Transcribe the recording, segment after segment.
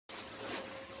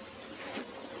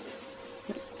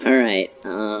Alright,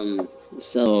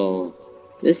 so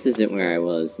this isn't where I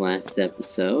was last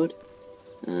episode.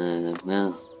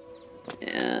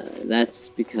 That's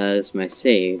because my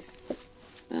save,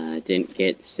 didn't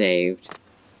get saved.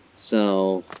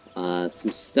 So,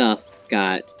 some stuff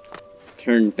got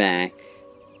turned back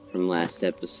from last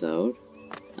episode,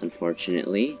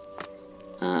 unfortunately.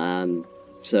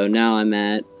 So now I'm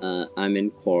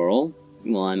in Coral.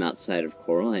 Well, I'm outside of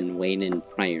Coral and Wayne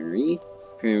Priory.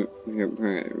 Yeah.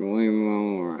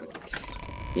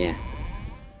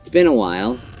 It's been a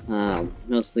while,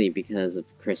 mostly because of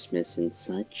Christmas and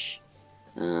such.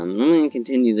 I'm gonna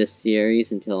continue this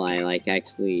series until I,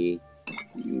 actually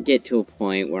get to a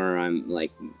point where I'm,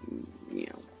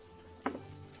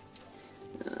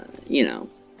 you know,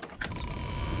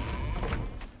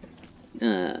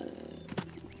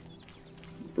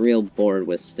 real bored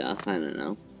with stuff. I don't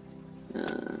know.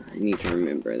 I need to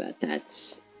remember that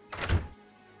that's...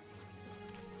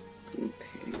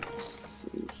 Okay, let's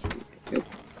see here.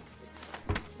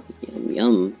 Yum,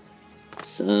 yum.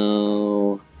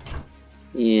 So...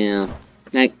 yeah.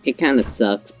 It kind of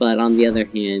sucks, but on the other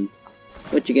hand,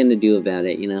 what you gonna do about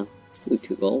it, you know? Ooh,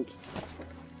 2 gold.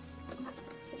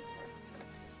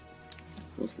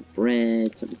 Loaf of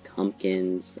bread, some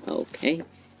pumpkins, okay.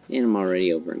 And I'm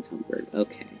already over encumbered.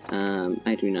 Okay,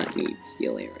 I do not need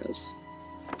steel arrows.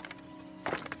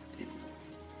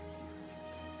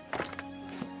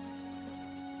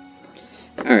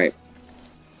 Alright.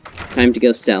 Time to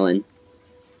go selling.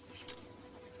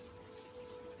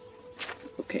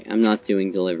 Okay, I'm not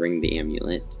doing delivering the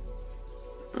amulet.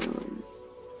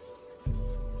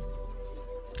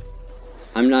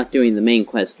 I'm not doing the main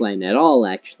quest line at all,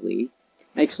 actually.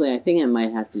 Actually, I think I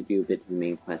might have to do a bit of the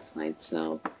main quest line,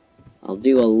 so... I'll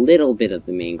do a little bit of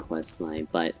the main quest line,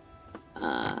 but...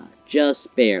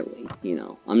 just barely, you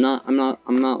know. I'm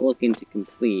not looking to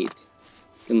complete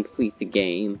the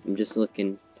game. I'm just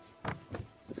looking...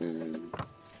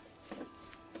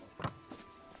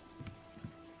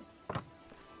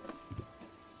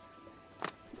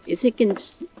 Is it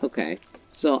okay,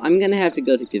 so I'm gonna have to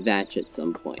go to Kvatch at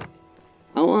some point.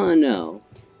 I wanna know,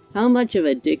 how much of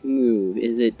a dick move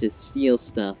is it to steal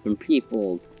stuff from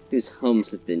people whose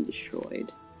homes have been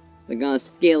destroyed? Like, on a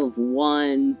scale of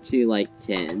 1 to,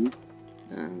 10,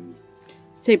 I'd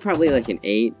say probably, an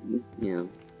 8, you know.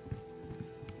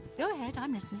 Go ahead,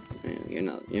 I'm listening. You're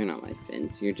not my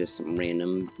fence, you're just some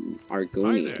random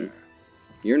Argonian.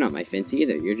 You're not my fence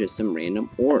either, you're just some random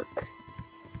orc.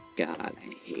 God,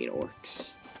 I hate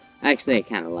orcs. Actually, I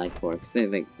kind of like orcs.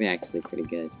 They're actually pretty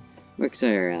good. Orcs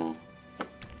are,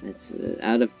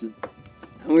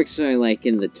 orcs are,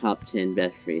 in the top 10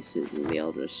 best races in the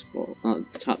Elder Scrolls.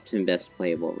 Top 10 best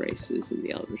playable races in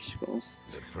the Elder Scrolls.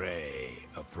 The prey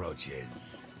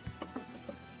approaches.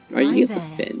 Are you the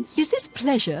fence? Is this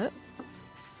pleasure?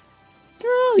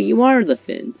 Oh, you are the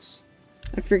fence.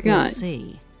 I forgot. We'll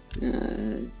see.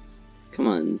 Come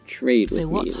on, trade with me. So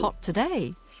what's hot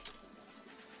today?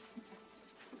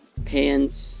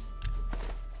 Pants,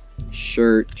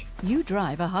 shirt. You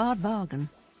drive a hard bargain.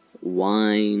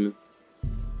 Wine.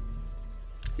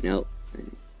 Nope.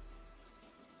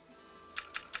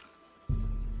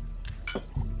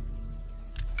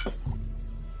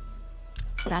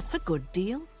 That's a good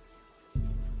deal.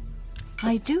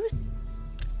 I do...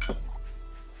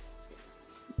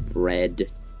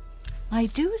 Bread. I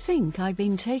do think I've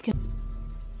been taken...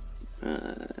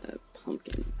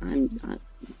 Pumpkin. I'm not...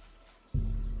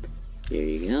 Here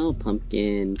you go,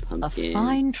 pumpkin. A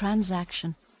fine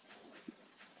transaction.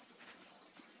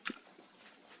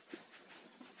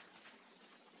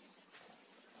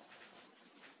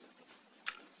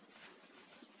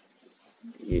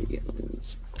 Here you go,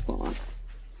 it's cloth.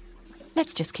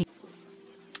 Let's just keep...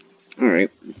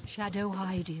 Alright. Shadow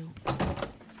hide you.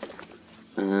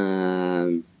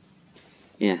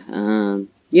 Yeah,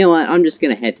 you know what, I'm just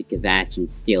gonna head to Kvatch and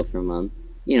steal from them.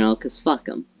 You know, 'cause fuck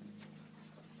them.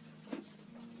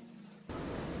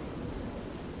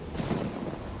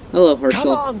 Hello,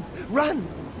 Herschel. Come on, run!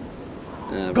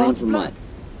 Run from what?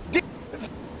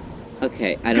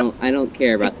 Okay, I don't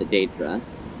care about the Daedra.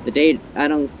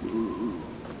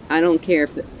 I don't care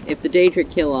if the Daedra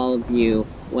kill all of you.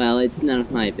 Well, it's none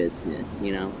of my business,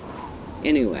 you know.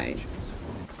 Anyway,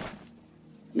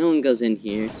 no one goes in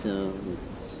here, so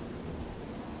it's...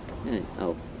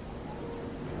 oh.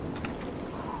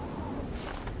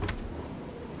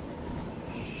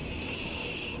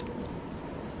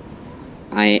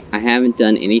 I haven't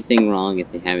done anything wrong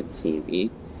if they haven't seen me.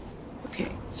 Okay,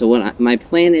 so what my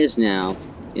plan is now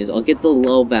is I'll get the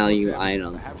low value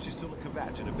item. Perhaps she's still at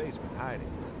Kvatch in a basement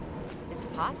hiding. It's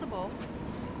possible.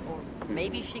 Or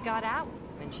maybe she got out.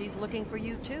 And she's looking for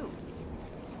you too.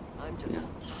 I'm just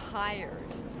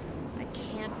tired. I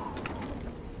can't.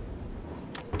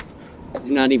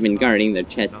 They're not even guarding their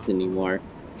chests anymore.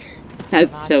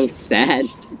 That's so sad.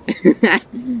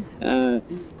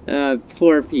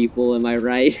 Poor people, am I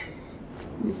right?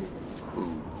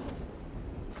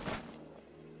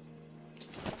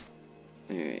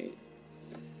 Alright.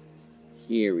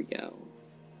 Here we go.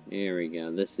 Here we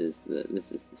go. This is the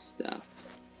stuff.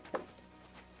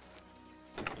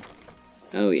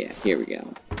 Oh yeah, here we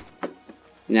go.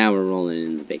 Now we're rolling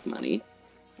in the big money.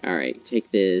 Alright, take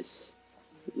this.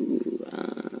 Ooh,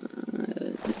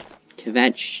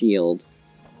 Kvatch shield.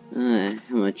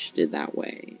 How much did that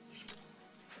weigh?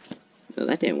 Oh,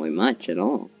 that didn't weigh much at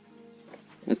all.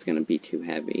 That's gonna be too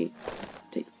heavy.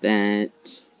 Take that.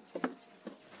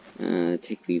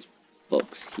 Take these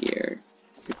books here.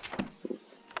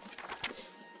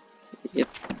 Yep.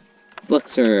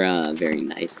 Books are, very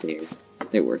nice.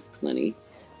 They're worth plenty.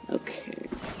 Okay.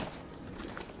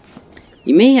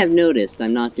 You may have noticed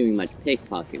I'm not doing much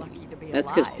pickpocketing.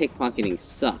 That's because pickpocketing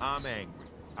sucks. I'm angry.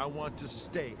 I want to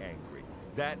stay angry.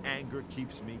 That anger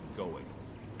keeps me going.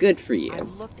 Good for you. I've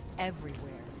looked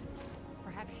everywhere.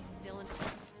 Perhaps she's still in.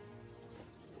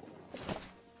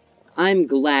 I'm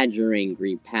glad you're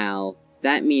angry, pal.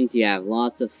 That means you have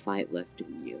lots of fight left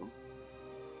in you.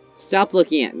 Stop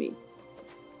looking at me.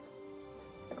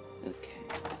 Okay.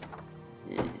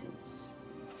 Yes.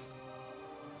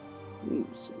 Ooh,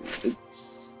 some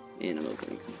boots. And I'm over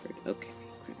encumbered. Okay,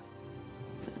 crap.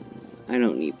 I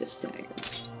don't need this dagger.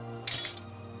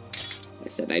 I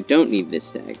said I don't need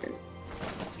this dagger.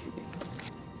 Okay.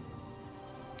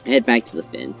 Head back to the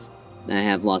fence. I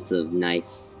have lots of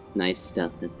nice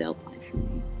stuff that they'll buy for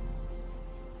me.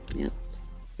 Yep.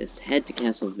 Just head to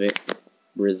Castle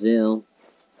Brazil.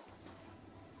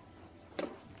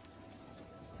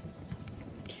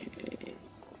 Okay.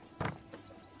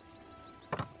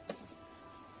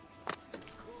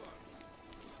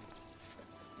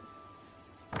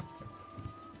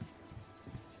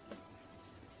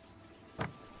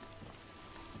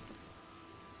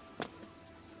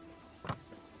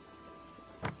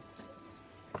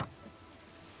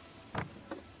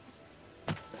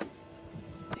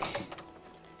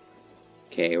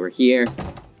 Okay, we're here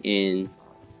in...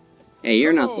 Hey,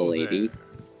 you're not the lady.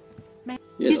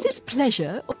 You're Is the this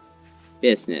pleasure?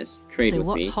 business. Trade So with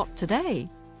what's me. hot today?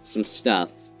 Some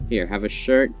stuff. Here, have a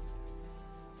shirt.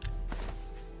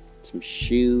 Some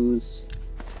shoes.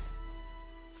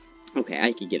 Okay,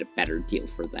 I could get a better deal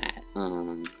for that.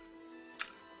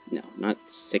 No, not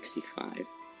 65.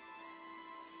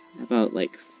 How about,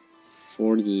 like,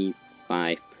 45%?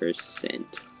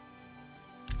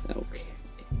 Okay.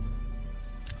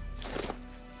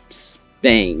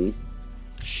 Bang.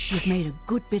 You've made a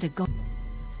good bit of gold.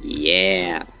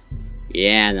 Yeah.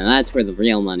 Yeah, now that's where the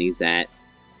real money's at.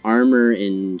 Armor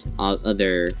and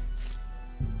other...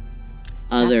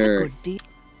 That's a good deal.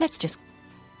 Let's just...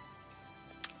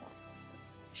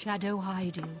 Shadow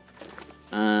hide you.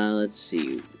 Let's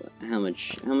see. How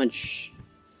much...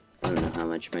 I don't know how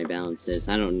much my balance is.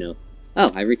 I don't know.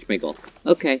 Oh, I reached my goal.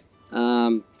 Okay.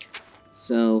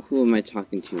 So, who am I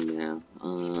talking to now?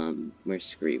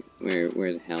 Where's Screeva?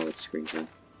 Where the hell is Screeva?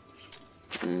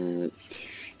 I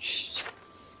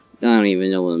don't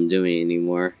even know what I'm doing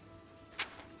anymore.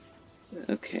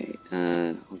 Okay,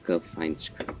 I'll go find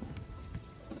Screeva.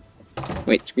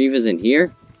 Wait, Screeva's in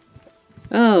here?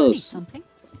 Oh, Something?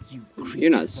 You you're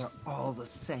not... creatures are all the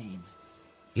same.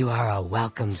 You are a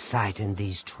welcome sight in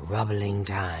these troubling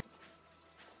times.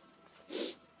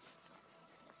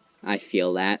 I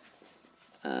feel that.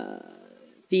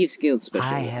 Thieves Guild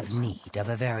Special I Rules. have need of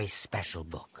a very special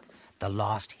book. The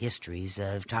Lost Histories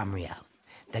of Tamriel.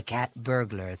 The cat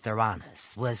burglar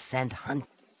Theranos was sent hunt.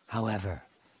 However,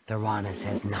 Theranos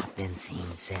has not been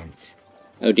seen since.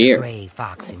 Oh dear. The Grey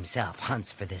Fox himself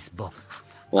hunts for this book.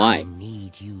 Why? I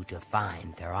need you to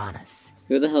find Theranos.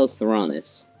 Who the hell's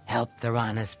Theranos? Help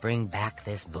Theranos bring back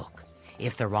this book.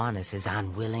 If Theranos is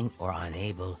unwilling or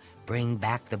unable, bring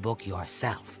back the book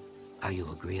yourself. Are you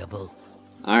agreeable?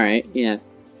 Alright, yeah.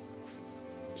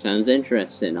 Sounds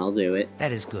interesting, I'll do it.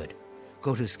 That is good.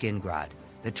 Go to Skingrad.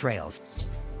 The trails.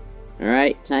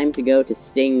 Alright, time to go to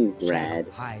Stingrad.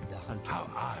 Shadow, hide the hunter. How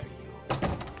are you?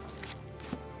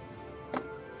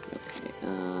 Okay,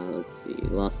 let's see.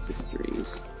 Lost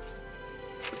Histories.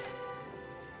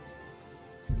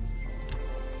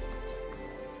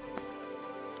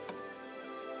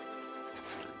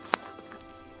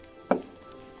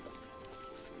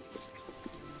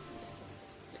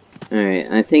 Alright,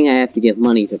 I think I have to give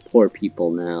money to poor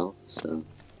people now, so...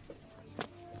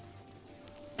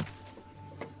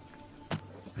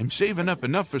 I'm saving up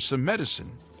enough for some medicine.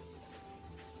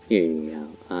 Here you go.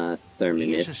 He's a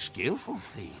Therminus. skillful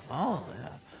thief. Oh,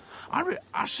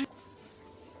 I see.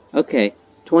 Okay,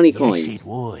 20 Yes, coins. it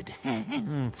would.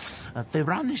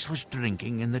 Theranis was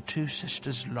drinking in the Two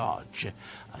Sisters Lodge.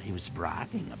 He was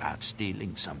bragging about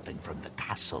stealing something from the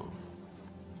castle.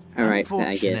 Alright,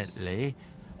 I guess. Unfortunately,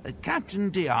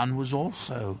 Captain Dion was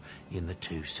also in the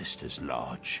Two Sisters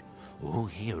Lodge. Oh,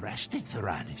 he arrested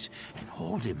Theranis and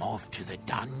hauled him off to the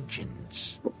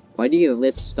dungeons. Why do your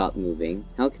lips stop moving?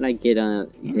 How can I get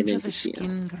Into the Theo?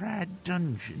 Skingrad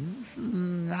dungeons?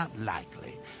 Not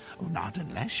likely. Oh, not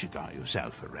unless you got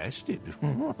yourself arrested.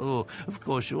 Oh, of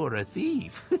course you're a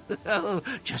thief.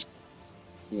 Just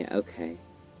Yeah, okay.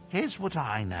 here's what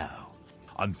I know.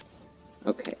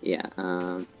 Okay, yeah,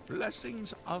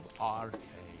 Blessings of Arcane.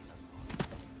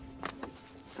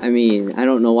 I mean, I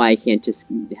don't know why I can't just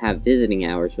have visiting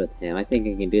hours with him. I think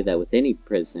I can do that with any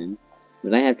prison.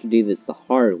 But I have to do this the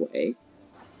hard way.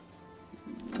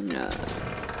 I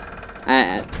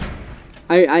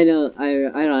don't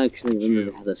actually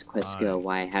remember how those quests go,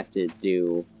 why I have to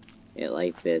do it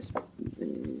like this.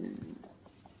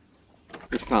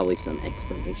 There's probably some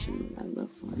explanation around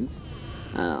those lines.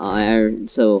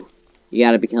 So, you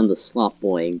gotta become the slop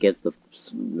boy and get the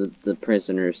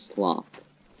prisoner's slop.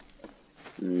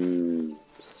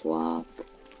 Slop.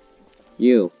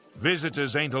 You.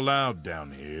 Visitors ain't allowed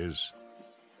down here.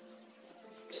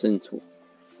 Since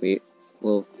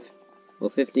will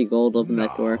 50 gold open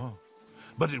that door? No,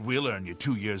 but it will earn you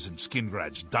 2 years in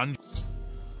Skingrad's dungeon.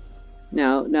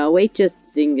 No, wait just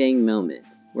ding moment.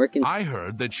 Working. I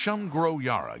heard that Shumgro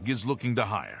Yarag is looking to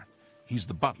hire. He's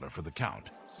the butler for the Count.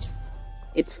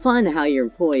 It's fun how your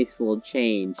voice will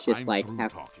change just I'm like through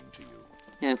talking to you.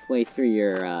 halfway through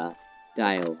your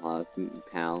dialogue,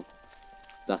 pal.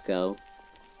 Bucko.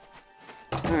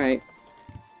 Alright.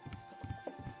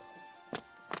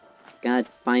 Gotta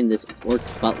find this orc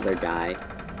butler guy.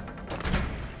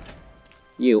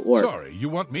 You, orc. Sorry, you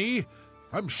want me?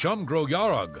 I'm Shumgro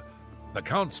Yarag, the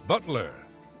Count's butler.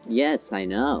 Yes, I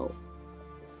know.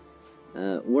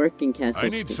 Working castle. I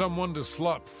need someone to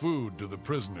slop food to the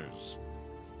prisoners.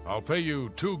 I'll pay you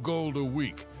 2 gold a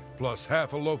week, plus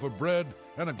half a loaf of bread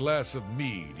and a glass of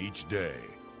mead each day.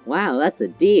 Wow, that's a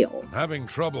deal. I'm having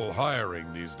trouble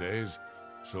hiring these days,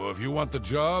 so if you want the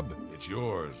job, it's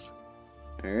yours.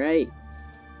 Alright.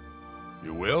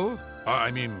 You will? I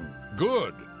mean,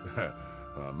 good.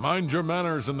 Mind your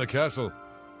manners in the castle.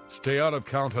 Stay out of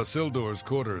Count Hasildur's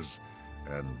quarters,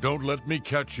 and don't let me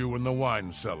catch you in the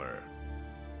wine cellar.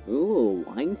 Ooh,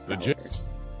 wine cellar. The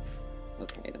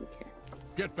Okay, I don't care.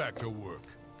 Get back to work.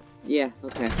 Yeah,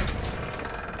 okay.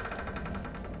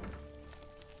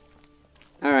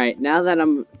 Alright, now that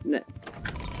I'm...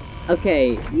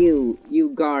 Okay,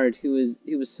 you guard who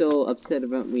was so upset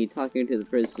about me talking to the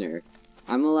prisoner.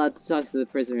 I'm allowed to talk to the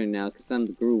prisoner now because I'm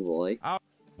the Gru boy.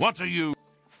 What are you?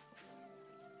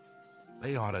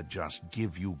 They ought to just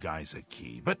give you guys a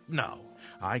key, but no.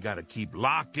 I gotta keep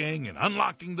locking and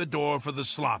unlocking the door for the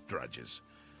slop drudges.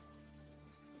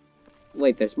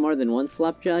 Wait, there's more than one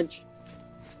slop judge?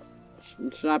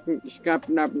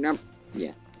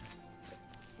 Yeah.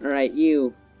 Alright,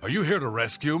 you. Are you here to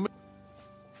rescue me?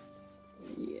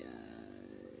 Yeah.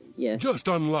 Yes. Just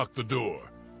unlock the door.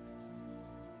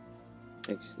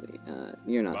 Actually,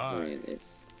 you're not Bye. doing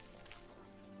this.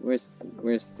 Where's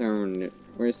Thermanu?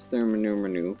 Where's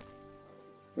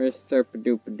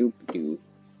Therpadoopadoopadoo?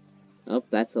 Oh,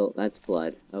 that's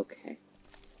blood. Okay.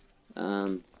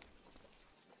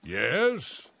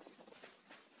 Yes?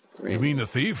 Really? You mean the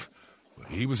thief?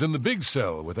 He was in the big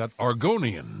cell with that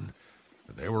Argonian.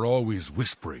 They were always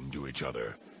whispering to each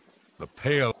other. The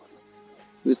pale...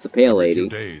 Who's the pale Every few lady?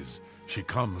 days, she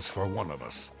comes for one of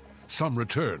us. Some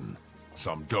return,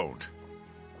 some don't.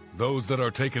 Those that are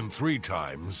taken 3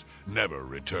 times never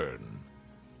return.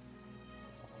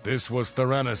 This was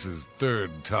Theranis'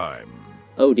 3rd time.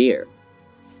 Oh dear.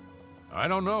 I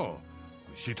don't know.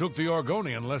 She took the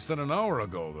Argonian less than an hour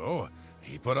ago, though.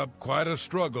 He put up quite a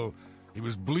struggle. He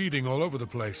was bleeding all over the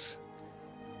place.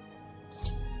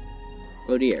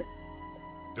 Oh dear.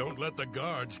 Don't let the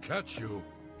guards catch you.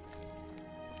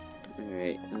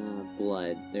 Alright,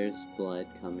 blood. There's blood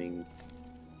coming.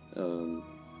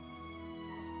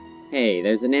 Hey,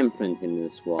 there's an imprint in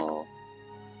this wall.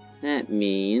 That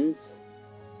means...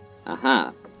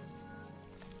 Aha!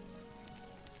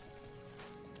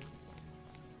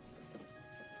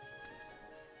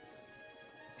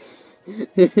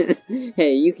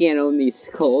 Hey, you can't own these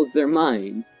skulls, they're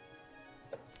mine.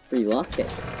 Free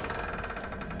lockpicks.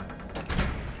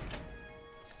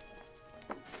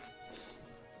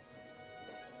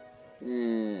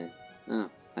 Oh,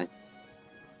 That's...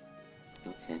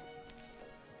 okay.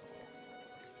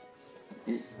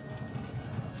 Yeah.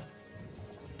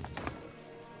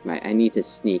 Right, I need to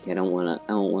sneak. I don't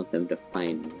want them to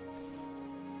find me.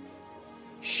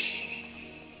 Shh.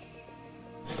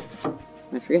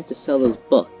 I forgot to sell those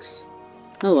books.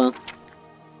 Oh well.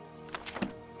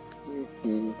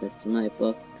 Okay, that's my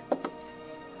book.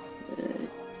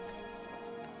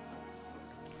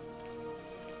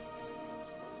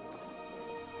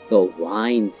 The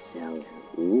wine cellar.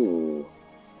 Ooh.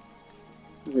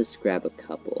 I'll just grab a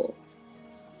couple.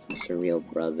 Some Surreal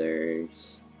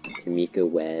Brothers. Tamika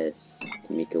West.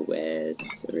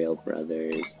 Surreal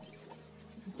Brothers.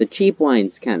 The cheap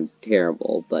wine's kind of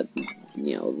terrible, but,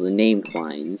 you know, the named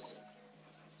wines.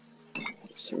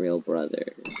 Surreal Brothers.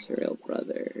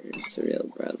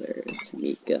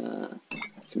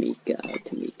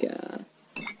 Tamika.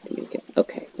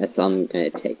 Okay, that's all I'm gonna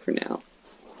take for now.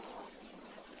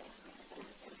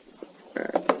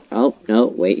 Oh, no,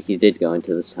 wait, he did go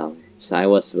into the cellar. So I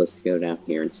was supposed to go down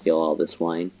here and steal all this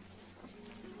wine.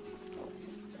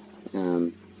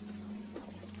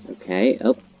 Okay,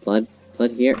 oh, blood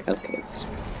here, okay.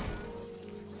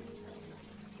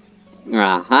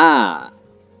 Aha!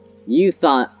 You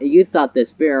thought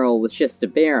this barrel was just a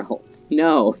barrel.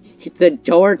 No, it's a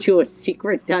door to a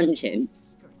secret dungeon.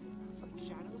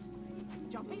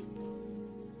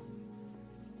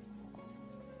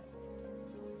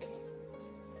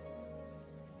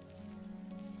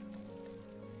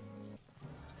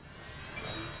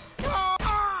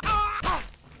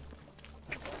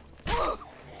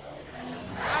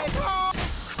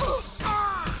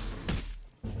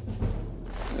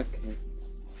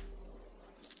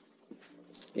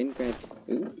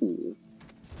 Ooh,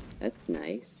 that's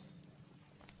nice.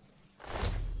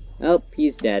 Oh,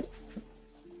 he's dead.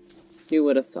 Who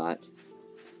would have thought?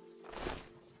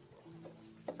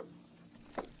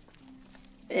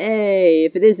 Hey,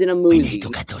 if it isn't a movie. We need to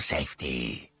get to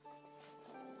safety.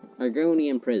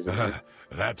 Argonian prisoner.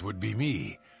 That would be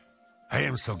me. I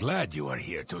am so glad you are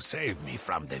here to save me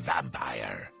from the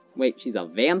vampire. Wait, she's a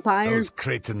vampire? Those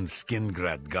Cretan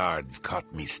Skingrad guards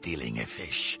caught me stealing a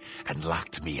fish and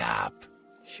locked me up.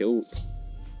 Shoot.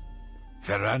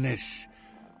 Theranis,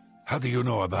 how do you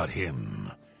know about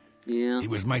him? Yeah. He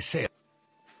was my sailor.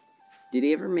 Did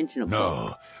he ever mention a book?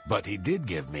 No, but he did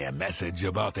give me a message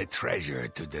about a treasure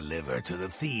to deliver to the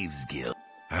Thieves' Guild.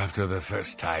 After the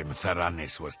first time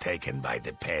Theranis was taken by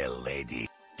the Pale Lady,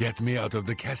 get me out of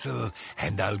the castle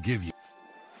and I'll give you...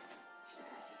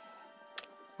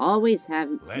 Always have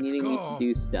needing me go. to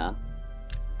do stuff.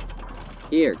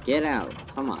 Here, get out.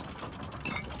 Come on.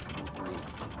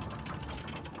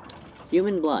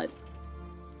 Human blood.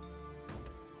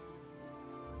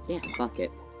 Yeah, fuck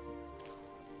it.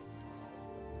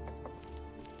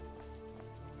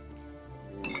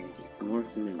 More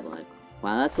human blood.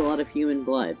 Wow, that's a lot of human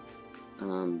blood.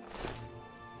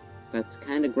 That's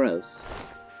kind of gross.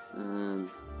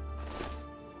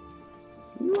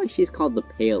 You know why she's called the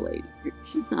Pale Lady?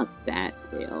 She's not that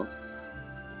pale.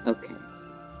 Okay.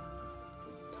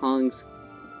 Tongs.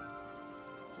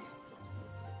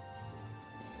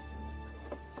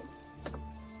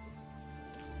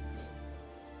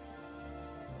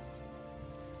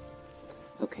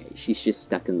 Okay, she's just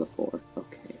stuck in the floor.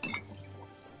 Okay.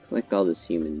 Collect all this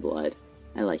human blood.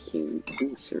 I like human.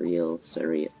 Ooh, surreal.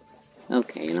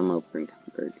 Okay, and I'm over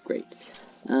encumbered. Great.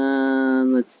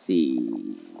 Let's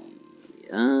see.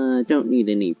 I don't need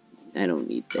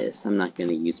this. I'm not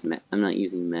gonna use I'm not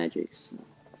using magic, so.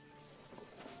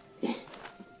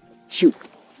 Shoot!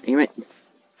 Damn it!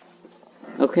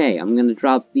 Okay, I'm gonna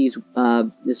drop these,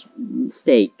 this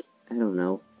steak. I don't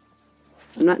know.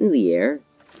 I'm not in the air.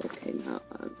 Okay, no,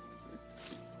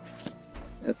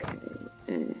 okay,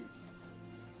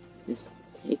 just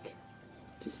take.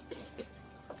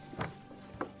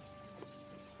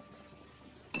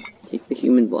 Take the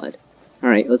human blood.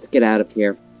 Alright, let's get out of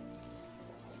here.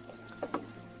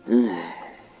 Damn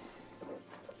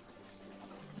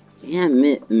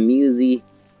it, Amusey.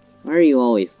 Why are you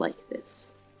always like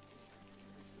this?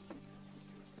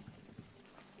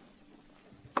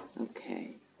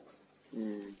 Okay.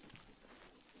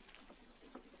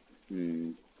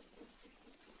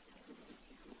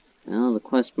 Well, the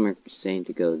quest mark is saying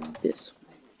to go this way.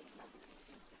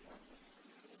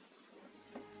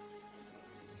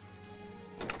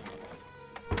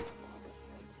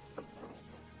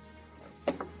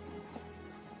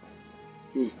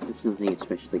 There's nothing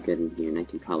especially good in here, and I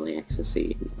can probably access it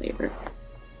even later.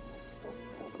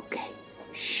 Okay.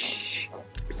 Shh.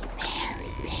 Be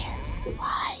very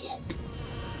quiet.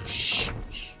 Shh.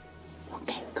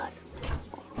 Okay, good.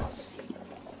 We'll see.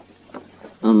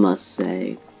 I must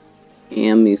say.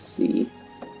 And you see.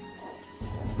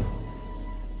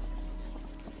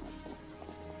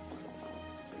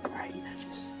 Alright, now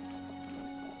just...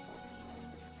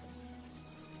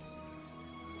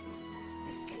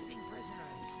 Escaping prisoners.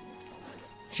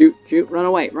 Shoot, shoot, run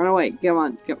away, come on, come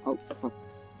on. Oh, fuck.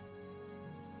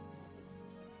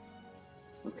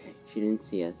 Okay, she didn't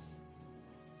see us.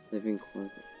 Living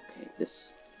quarter. Okay,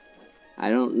 this... I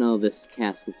don't know this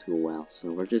castle too well,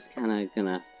 so we're just kinda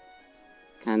gonna...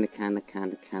 Kinda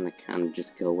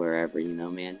just go wherever, you know,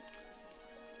 man?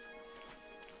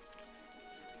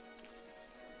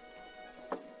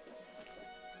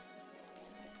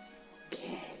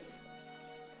 Okay.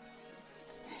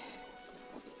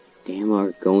 Damn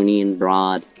Argonian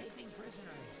broad.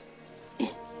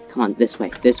 Come on, this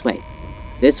way, this way.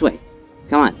 This way.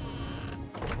 Come on.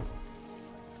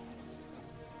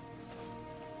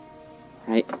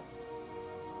 Right.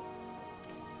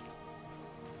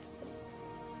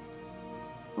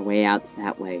 The way out's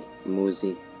that way,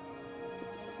 Moozy.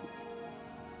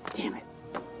 Damn it.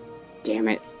 Damn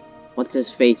it. What's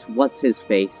his face? What's his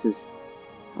face?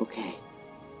 Okay.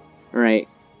 Alright.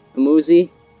 Moozy,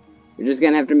 you're just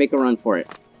gonna have to make a run for it.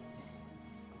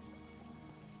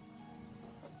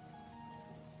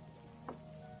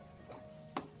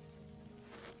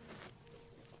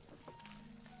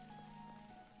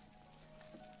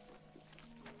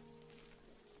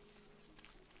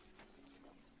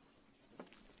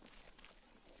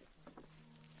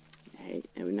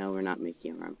 And no, we're not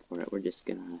making a run for it. We're just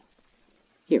gonna...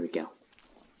 Here we go.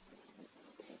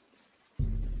 Okay.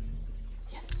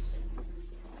 Yes.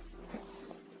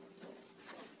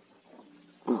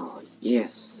 Oh,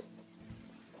 yes.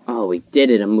 Oh, we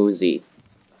did it, Amuzi.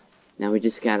 Now we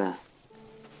just gotta...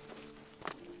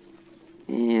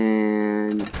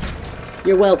 And...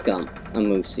 You're welcome,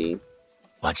 Amuzi.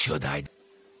 What should I do?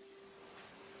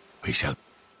 We shall...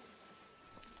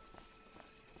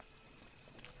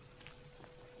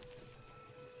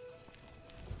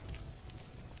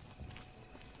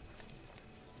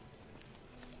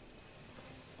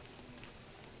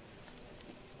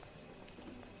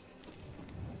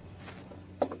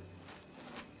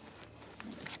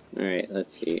 Alright,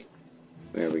 let's see.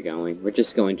 Where are we going? We're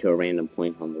just going to a random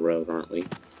point on the road, aren't we?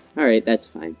 Alright, that's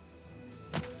fine.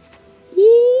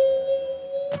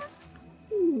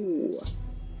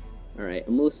 Alright,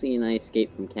 Amusi and I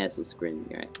escaped from Castle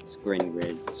Scrimgrimmer.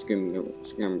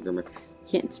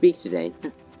 Can't speak today.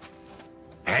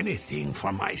 Anything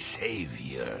for my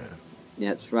savior.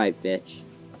 That's right, bitch.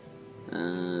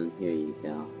 Here you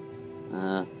go.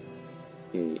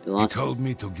 He told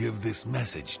me to give this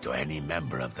message to any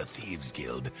member of the Thieves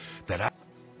Guild that I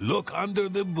look under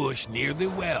the bush near the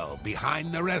well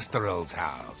behind the Restoral's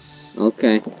house.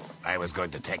 Okay. I was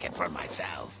going to take it for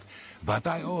myself, but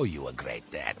I owe you a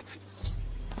great debt.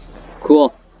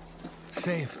 Cool.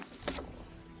 Safe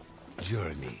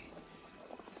journey.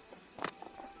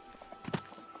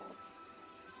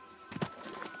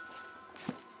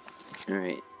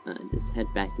 Alright, just head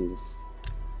back and just...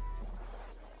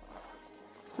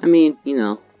 I mean, you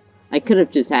know, I could have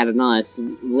just had an honest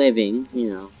living, you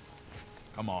know.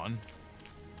 Come on.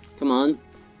 Come on.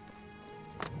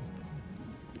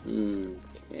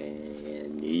 Okay,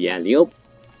 and yeah, yep.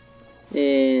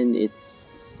 And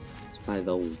it's by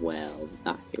the well.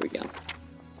 Ah, here we go.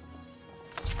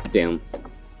 Boom.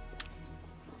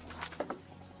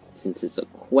 Since it's a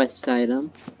quest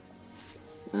item,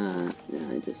 now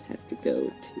I just have to go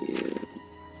to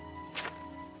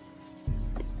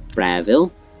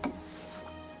Bravil.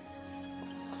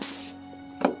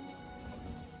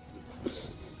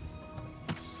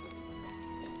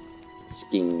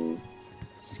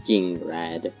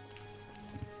 Skingrad.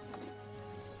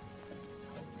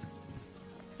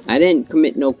 I didn't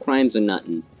commit no crimes or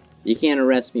nothing. You can't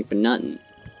arrest me for nothing.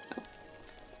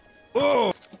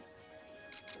 Oh!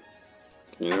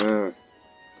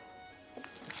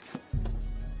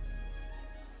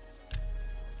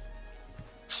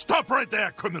 Stop right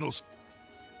there, criminals!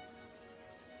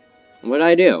 What'd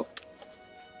I do?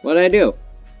 What'd I do?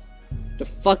 The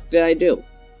fuck did I do?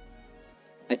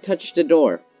 I touched the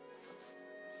door.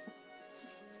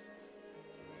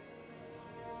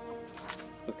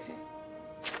 Okay.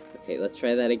 Okay, let's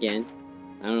try that again.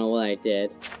 I don't know what I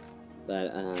did,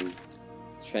 but,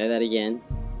 let's try that again.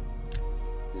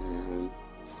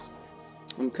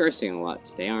 I'm cursing a lot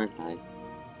today, aren't I? I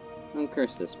don't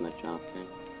curse this much often.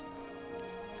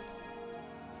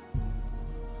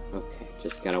 Okay,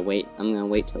 just gotta wait. I'm gonna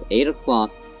wait till 8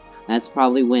 o'clock. That's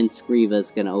probably when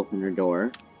Skriva's gonna open her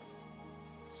door.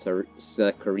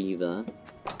 Skriva.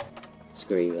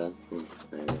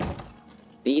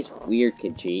 These weird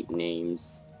Khajiit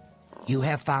names. You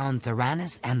have found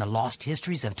Theranos and the lost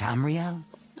histories of Tamriel?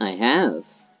 I have.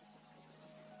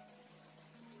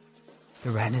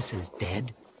 Theranos is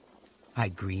dead? I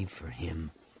grieve for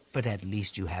him, but at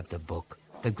least you have the book.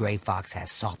 The Grey Fox has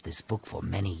sought this book for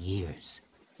many years.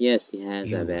 Yes, he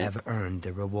has, I You bet. have earned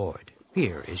the reward.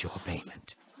 Here is your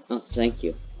payment. Oh, thank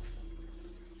you.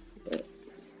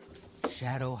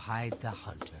 Shadowhide the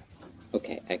Hunter.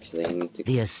 Okay, actually, I need to...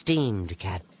 The esteemed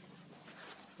cat.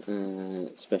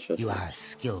 Special... You are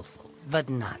skillful, but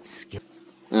not skillful.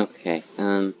 Okay,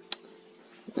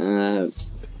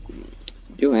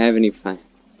 do I have any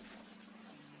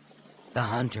The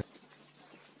Hunter.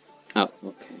 Oh,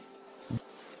 okay.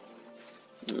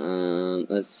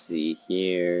 Let's see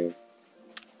here.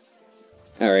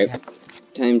 Alright,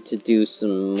 time to do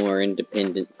some more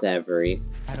independent thievery.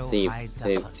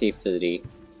 Thiefity.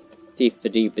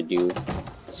 Thiefity-badoo.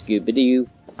 Scooby-doo.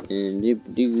 And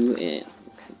doo-doo. Yeah,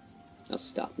 okay. I'll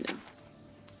stop now.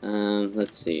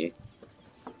 Let's see.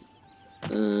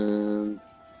 Ugh.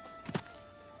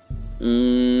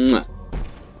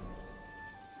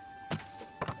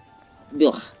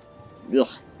 Ugh.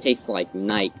 Tastes like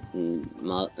night and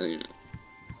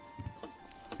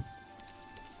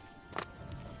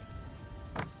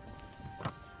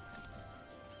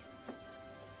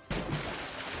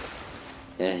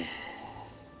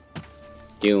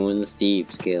Doing the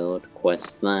Thieves Guild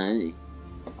quest line.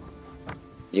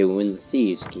 Doing the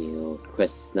Thieves Guild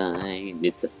quest line.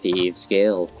 It's a Thieves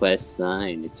Guild quest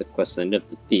line. It's a quest line of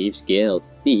the Thieves Guild.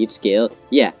 Thieves Guild.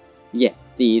 Yeah. Yeah.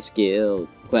 Thieves Guild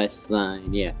quest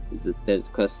line. Yeah. It's a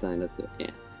quest line of the. Yeah.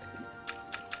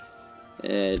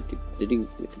 Okay.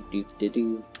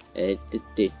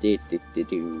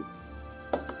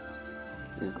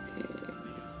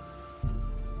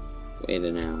 Wait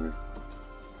an hour.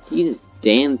 These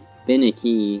damn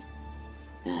finicky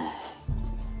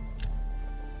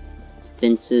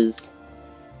fences.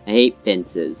 I hate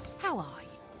fences. How are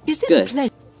you? Is this Good. a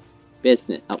pleasure?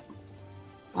 Business. Oh.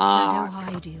 Ah.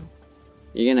 Shadowhide you.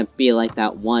 You're gonna be like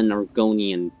that one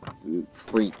Argonian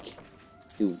freak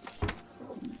who.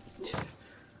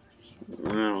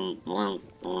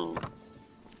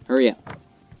 Hurry up.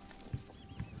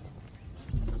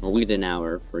 I'll wait an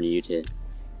hour for you to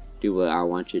do what I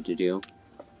want you to do.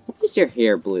 Why is your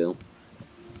hair blue?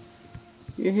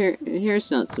 Your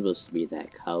hair's not supposed to be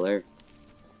that color.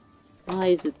 Why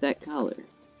is it that color?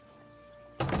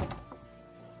 I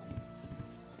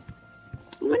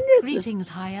wonder if the Greetings,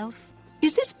 High Elf.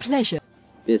 Is this pleasure?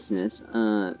 business,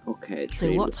 okay, So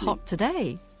trade what's with me. hot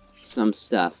today? Some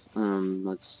stuff,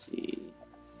 let's see.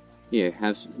 Here,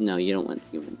 no, you don't want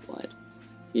human blood.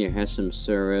 Here, have some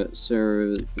Suru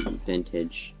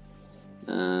vintage.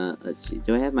 Let's see,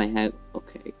 do I have my hat?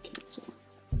 Okay, cancel.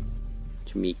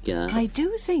 Tamika. I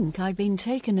do think I've been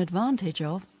taken advantage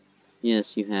of.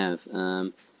 Yes, you have.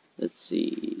 Let's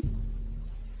see.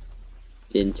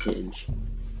 Vintage.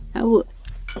 How?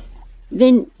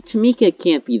 Tamika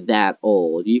can't be that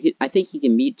old. I think you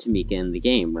can meet Tamika in the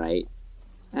game, right?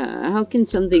 How can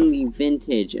something be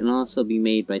vintage and also be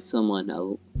made by someone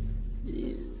else?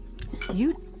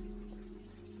 You...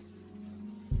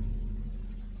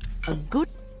 A good...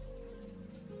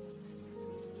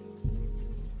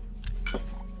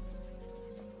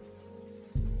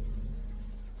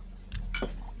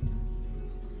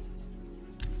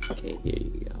 Okay, here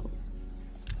you go.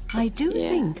 I do Yeah.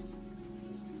 think...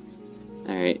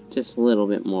 Alright, just a little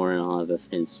bit more and I'll have a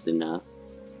fenced enough.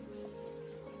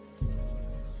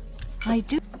 I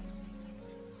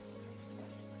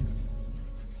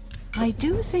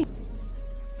do think...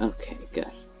 Okay,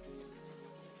 good.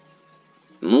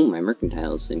 Oh, my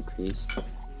mercantile's increased.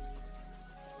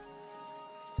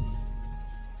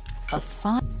 A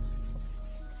fine...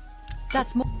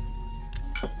 That's more...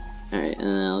 Alright, and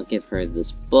then I'll give her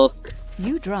this book.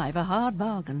 You drive a hard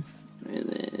bargain. And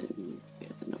then... yeah,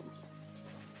 no.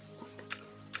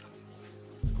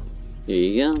 Here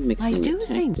you go, mixing do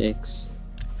think- tactics.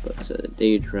 Books of the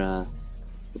Daedra.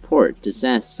 Report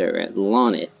disaster at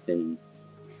Lonith and...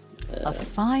 A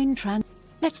fine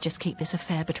Let's just keep this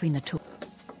affair between the two.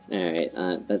 Alright,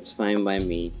 that's fine by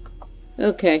me.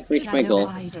 Okay, reached my goal.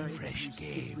 Fresh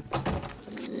game.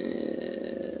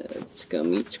 Let's go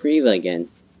meet Scriva again.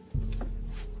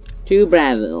 To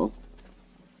Braville.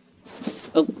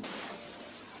 Oh.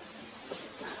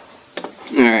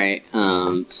 Alright,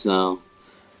 so...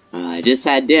 I just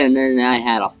had dinner and I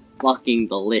had a fucking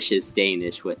delicious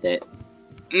Danish with it.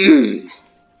 Mmm.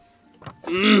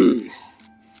 Mmm.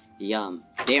 Yum.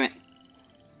 Damn it.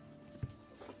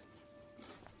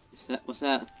 What's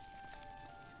that?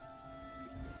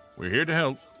 We're here to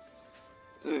help.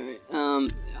 Alright, I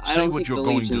Say don't what think you're the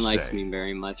going Legion to likes say. me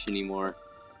very much anymore.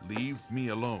 Leave me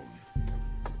alone.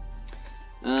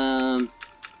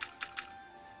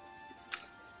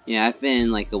 Yeah, I've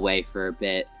been, like, away for a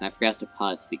bit, and I forgot to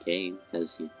pause the game,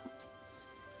 because,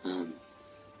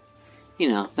 you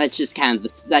know, that's just kind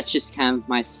of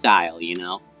my style, you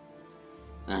know?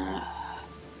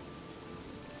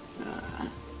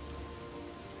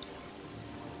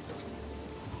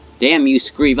 Damn you,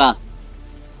 Skriva!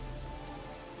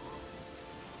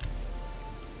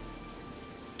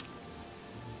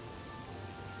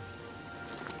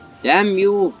 Damn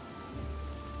you!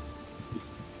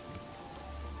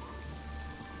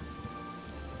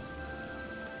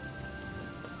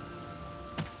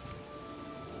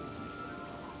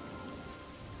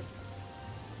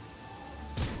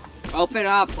 Open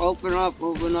up, open up,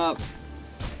 open up.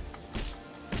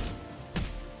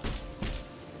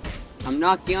 I'm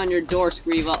knocking on your door,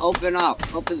 Skriva. Open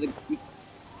up. Open the...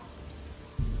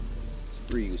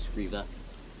 Screw you, Skriva.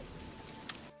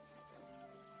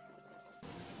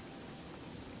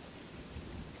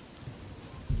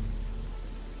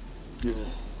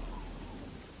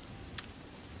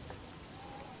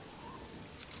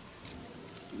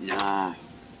 Nah.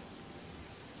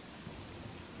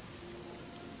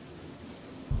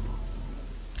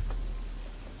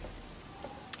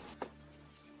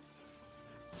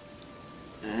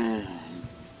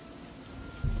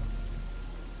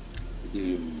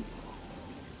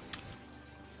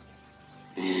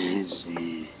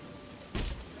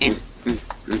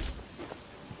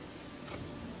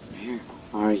 Where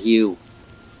are you?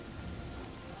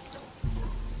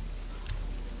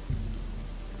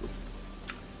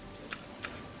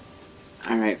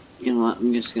 Alright, you know what?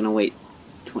 I'm just gonna wait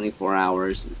 24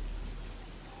 hours.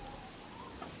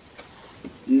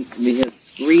 Because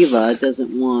Skriva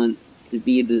doesn't want to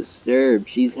be disturbed.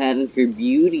 She's having her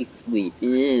beauty sleep.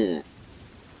 Yeah.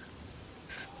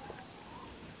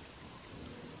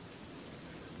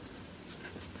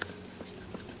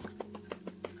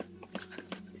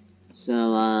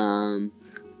 So,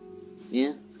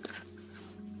 yeah.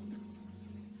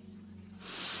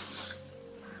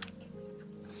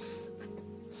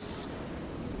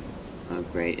 Oh,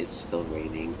 great, it's still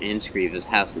raining. And Skriva's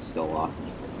house is still locked.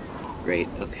 Great,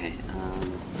 okay,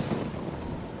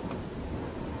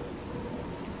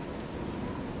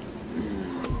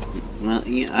 well,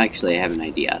 actually, I have an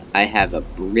idea. I have a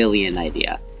brilliant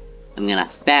idea. I'm gonna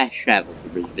fast travel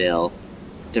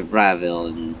to Bravil,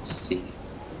 and see.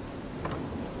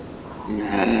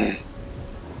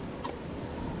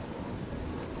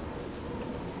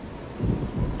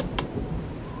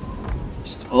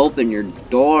 Just open your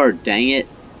door, dang it.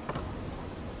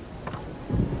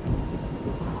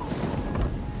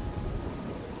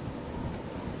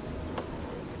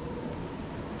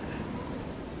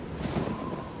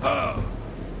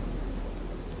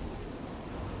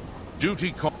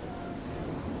 Duty call.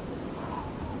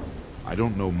 I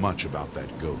don't know much about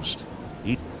that ghost.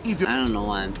 I don't know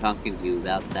why I'm talking to you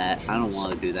about that. I don't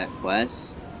want to do that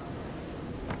quest.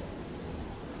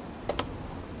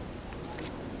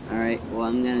 Alright, what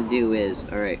I'm gonna do is,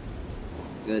 alright,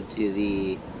 go to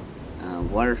the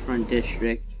waterfront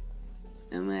district.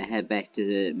 I'm gonna head back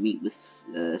to meet with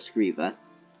Skriva.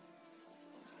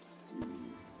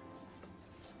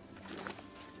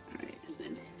 Alright, and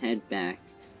then head back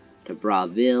to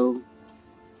Bravil.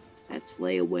 That's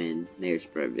Leyawiin. There's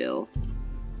Bravil.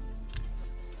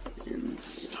 And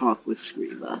talk with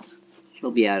Skriva. She'll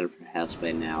be out of her house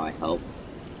by now, I hope.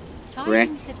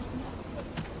 Correct? Citizen.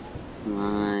 Come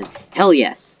on. Hell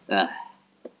yes!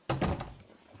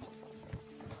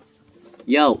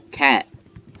 Yo, cat.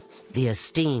 The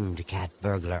esteemed cat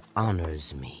burglar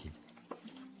honors me.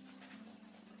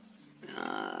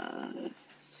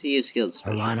 See you skilled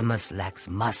special. Hieronymus Lex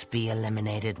must be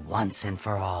eliminated once and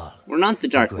for all. We're not the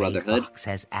Dark The Grey Brotherhood. Fox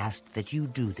has asked that you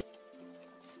do this.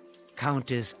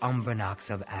 Countess Umbranox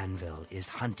of Anvil is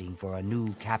hunting for a new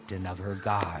captain of her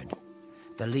guard.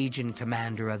 The Legion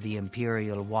commander of the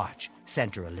Imperial Watch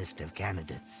sent her a list of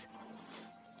candidates.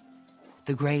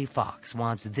 The Grey Fox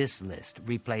wants this list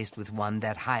replaced with one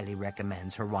that highly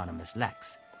recommends Hieronymus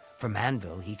Lex. From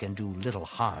Anvil, he can do little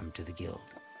harm to the guild.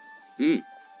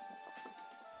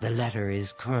 The letter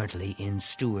is currently in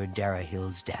Steward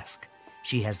Darahill's desk.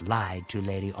 She has lied to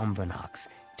Lady Umbranox,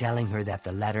 telling her that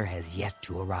the letter has yet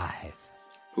to arrive.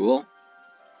 Cool.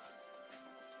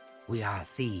 We are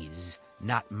thieves,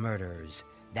 not murderers.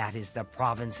 That is the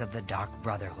province of the Dark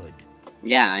Brotherhood.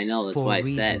 Yeah, I know, that's For why I said.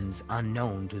 reasons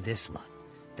unknown to this one,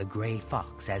 the Grey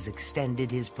Fox has extended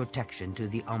his protection to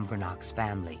the Umbranox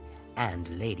family, and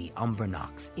Lady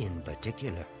Umbranox in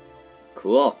particular.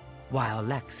 Cool. While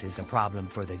Lex is a problem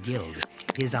for the guild,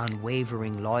 his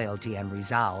unwavering loyalty and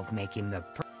resolve make him the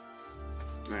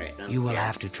Alright, You will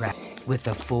have to track with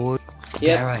the Ford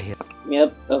Yep. Dara.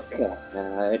 Yep, okay.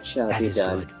 It shall That be is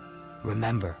done. good.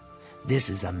 Remember, this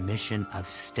is a mission of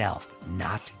stealth,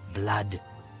 not blood.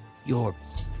 Your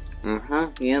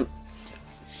Yep.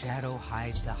 shadow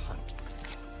hide the hunt.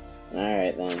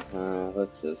 Alright then,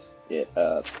 let's just get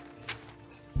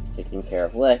taking care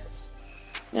of Lex.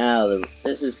 Now,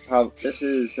 this is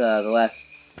the last...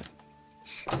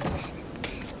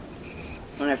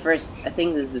 I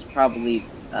think this is probably,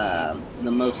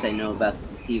 the most I know about the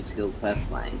Thieves Guild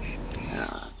questline.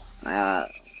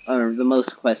 Or the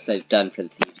most quests I've done for the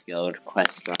Thieves Guild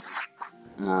questline.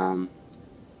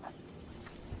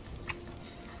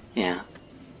 Yeah.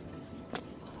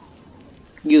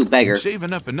 You beggar. Been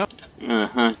saving up enough.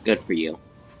 Good for you.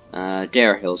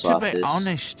 Darahill's To office. be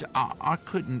honest, I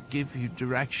couldn't give you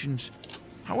directions.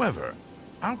 However,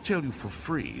 I'll tell you for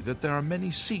free that there are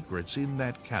many secrets in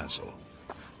that castle.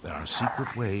 There are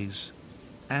secret ways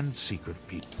and secret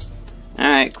people.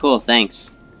 Alright, cool,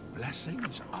 thanks.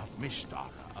 Blessings of Mystara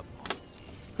upon you.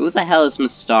 Who the hell is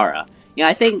Mystara? Yeah,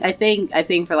 I think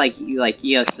for like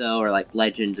ESO or like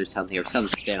Legends or something, or some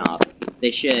spin-off,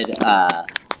 they should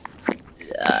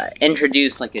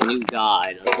introduce like a new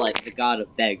god, like the god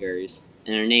of beggars,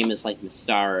 and her name is like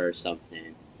Mystara or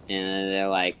something. And they're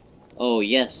like, oh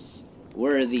yes,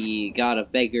 we're the god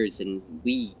of beggars, and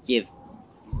we give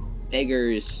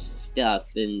beggars stuff,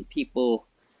 and people,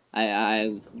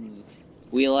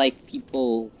 we like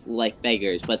people like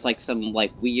beggars, but it's like some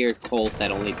like weird cult that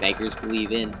only beggars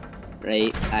believe in,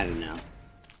 right? I don't know.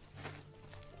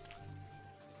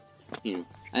 Yeah,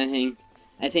 I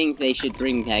think they should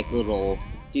bring back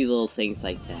do little things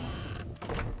like that.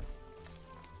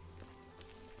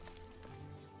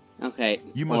 Okay,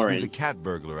 You must Orin. be the cat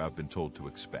burglar I've been told to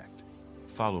expect.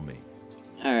 Follow me.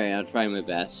 Alright, I'll try my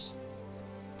best.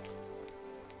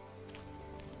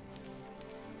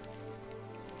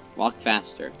 Walk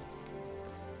faster.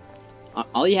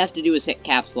 All you have to do is hit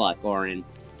caps lock, Orin.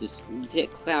 Just hit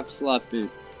caps lock and...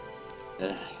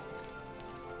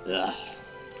 Ugh.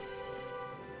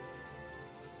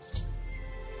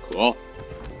 Cool.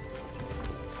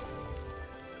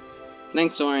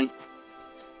 Thanks, Orin.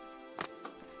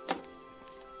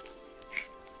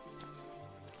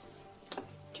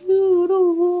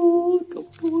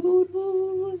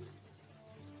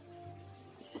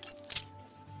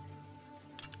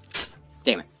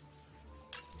 Damn it.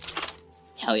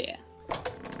 Hell yeah.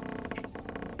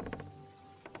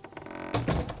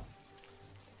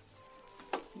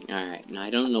 Alright, now I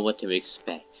don't know what to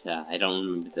expect. I don't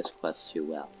remember this quest too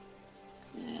well.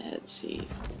 Let's see.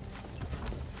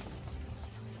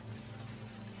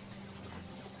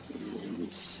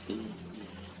 Let's see.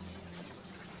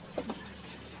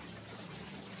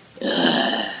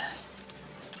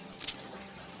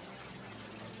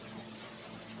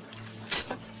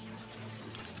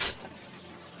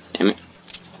 Damn it.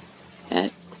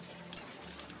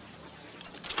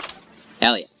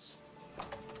 Hell yes.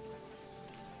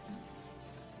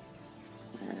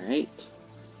 Alright.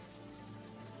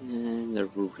 And the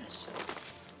rest.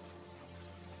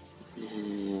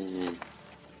 And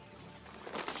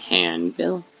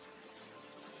handbill.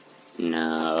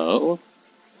 No.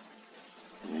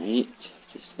 Alright,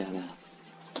 just gotta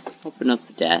open up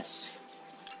the desk.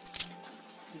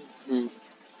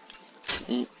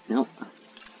 Nope.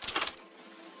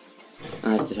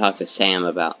 I'll have to talk to Sam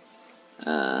about,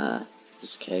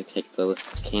 just take the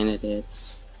list of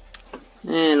candidates.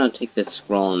 And I'll take this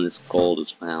scroll and this gold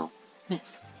as well.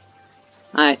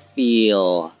 I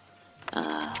feel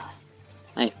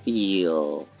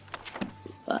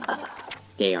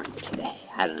daring today.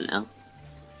 I don't know.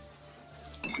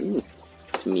 Ooh,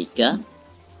 Tamika.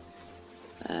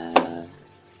 I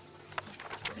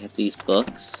have these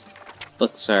books.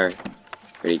 Books are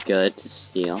pretty good to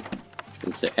steal,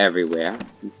 since they're everywhere.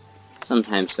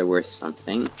 Sometimes they're worth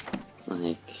something.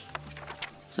 Like,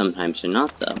 sometimes they're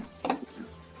not, though.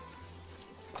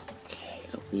 Okay,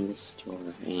 open this door,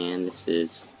 and this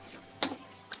is...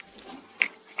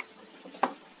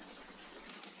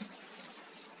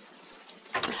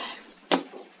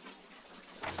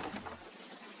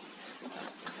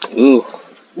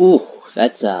 Ooh,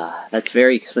 that's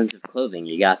very expensive clothing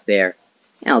you got there.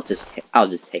 I'll just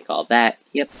take all that.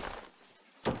 Yep.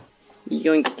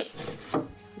 Yoink.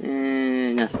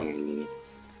 Nothing I need.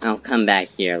 I'll come back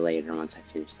here later once I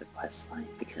finish the quest line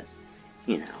because,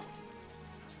 you know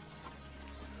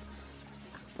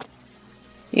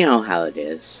how it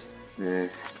is. Okay,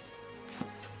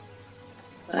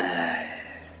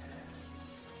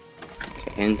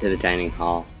 into the dining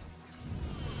hall.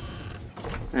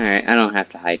 Alright, I don't have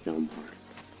to hide no more.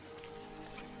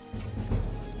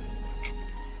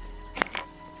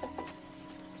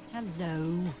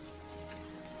 Hello.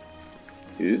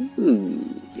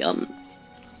 Ooh, yum.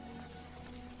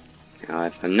 Now,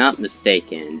 if I'm not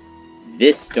mistaken,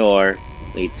 this door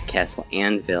leads to Castle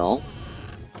Anvil,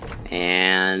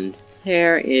 and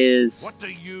there is What do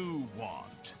you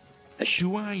want? a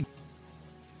Do I...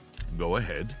 Go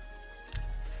ahead.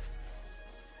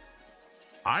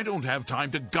 I don't have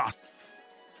time to gossip.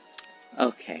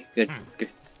 Okay, good.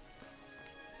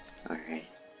 Alright.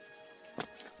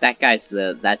 That guy's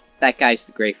the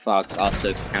Gray Fox,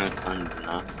 also Count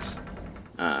Unbeknownst.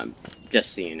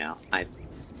 Just so you know.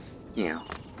 You know.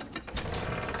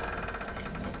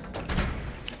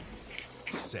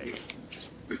 Say.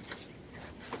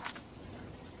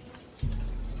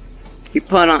 He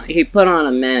put on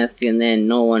a mask and then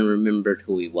no one remembered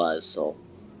who he was, so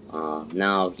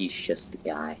now he's just a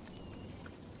guy.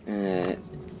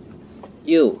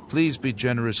 You. Please be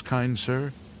generous, kind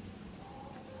sir.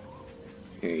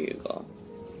 Here you go.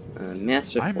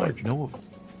 Master I might Forge. know of...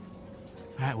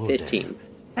 That will 15. do.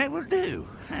 That will do.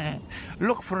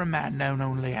 Look for a man known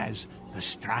only as the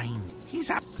Strange.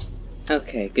 He's up.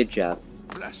 Okay, good job.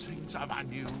 Blessings of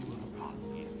Anu upon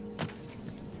you.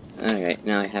 Alright,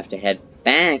 now I have to head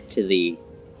back to the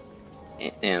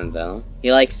Anvil.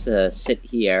 He likes to sit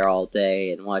here all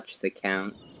day and watch the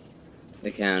Countess.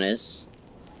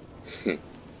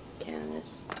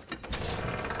 Countess.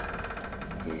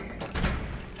 Yeah.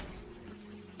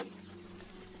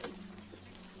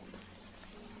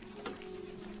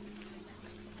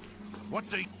 What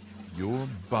do... You're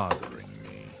bothering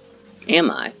me.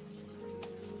 Am I?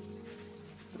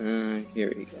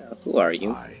 Here we go. Who are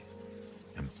you? I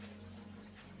am...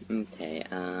 Okay,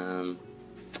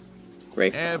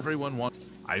 Great. Everyone wants...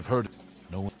 I've heard...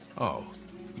 No one... Oh,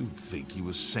 you'd think he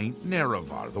was Saint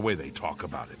Nerevar, the way they talk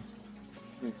about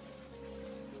him.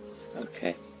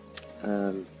 Okay.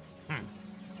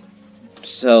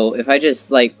 So, if I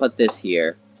just, like, put this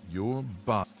here... You're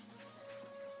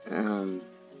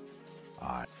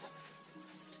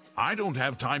I don't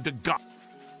have time to go...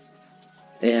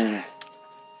 Yeah.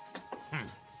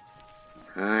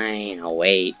 Fine, I'll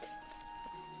wait.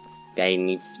 Guy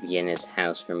needs to be in his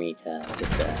house for me to get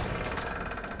the...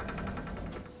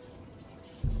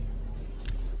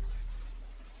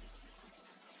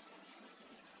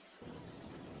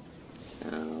 So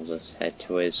I'll just head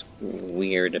to his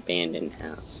weird abandoned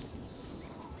house.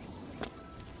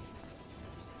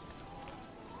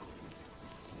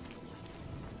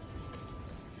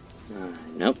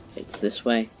 Nope, it's this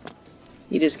way.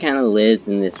 He just kind of lives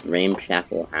in this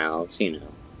ramshackle house, you know.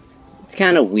 It's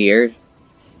kind of weird.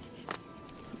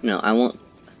 No, I'm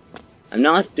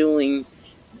not doing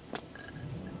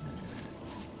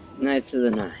Knights of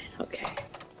the Nine. Okay.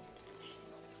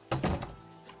 I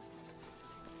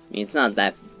mean, it's not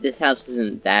that... This house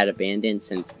isn't that abandoned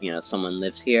since, you know, someone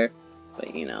lives here.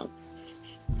 But, you know.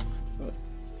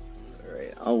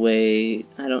 Alright, I'll wait.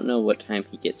 I don't know what time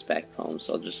he gets back home,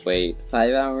 so I'll just wait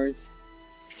 5 hours.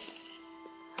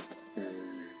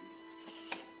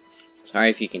 Sorry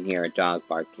if you can hear a dog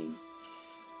barking.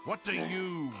 What do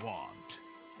you want?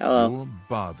 Hello. You're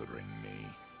bothering me.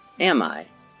 Am I?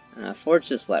 Forge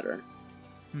this letter.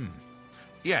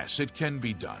 Yes, it can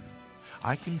be done.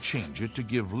 I can change it to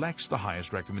give Lex the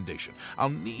highest recommendation. I'll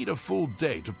need a full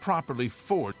day to properly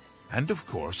forge, and of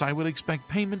course I will expect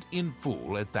payment in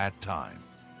full at that time.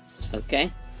 Okay.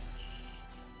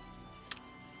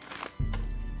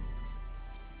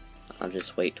 I'll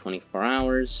just wait 24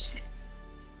 hours.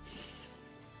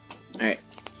 Alright.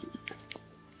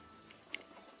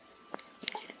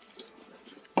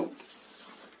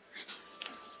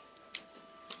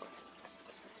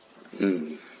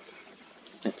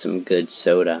 That's some good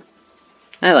soda.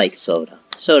 I like soda.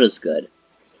 Soda's good.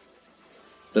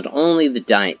 But only the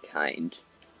diet kind.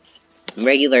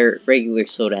 Regular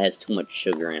soda has too much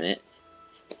sugar in it.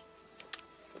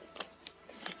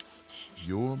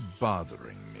 You're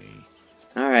bothering me.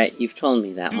 Alright, you've told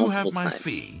me that Do you multiple have my times.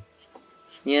 fee?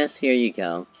 Yes, here you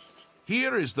go.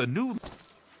 Here is the new...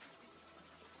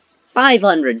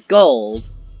 500 gold?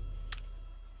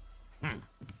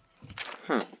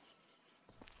 Huh.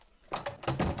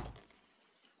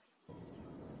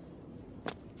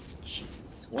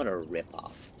 Jeez, what a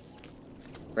ripoff.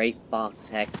 Gray Fox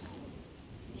Hex.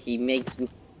 He makes me...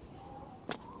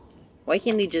 Why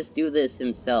can't he just do this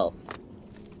himself?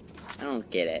 I don't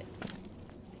get it.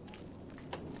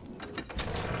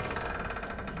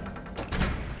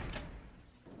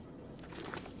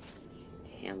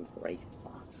 Damn Gray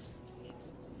Fox.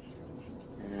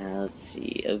 Let's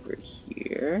see, over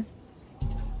here.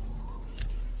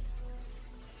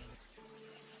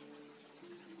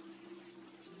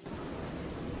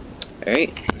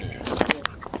 Alright.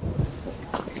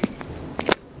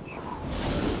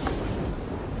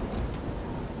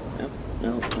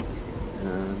 No, okay.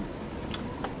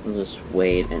 We'll just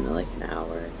wait in like an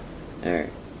hour. Or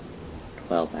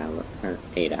 12 hours. Or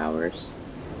 8 hours.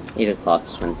 8 o'clock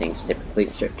is when things typically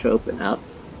start to open up.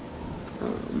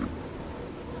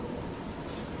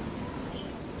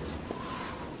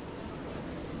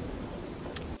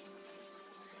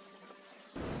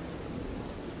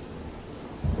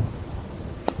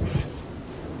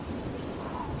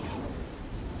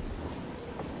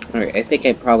 Alright, I think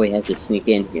I probably have to sneak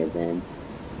in here then.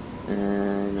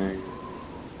 No.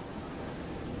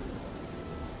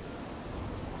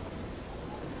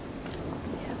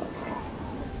 Yeah, okay.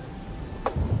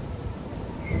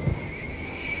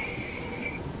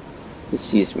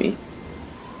 Excuse me.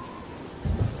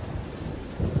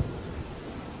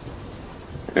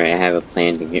 Alright, I have a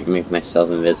plan to make myself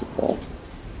invisible.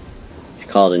 It's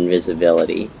called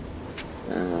invisibility.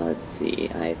 Let's see,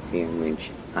 I fear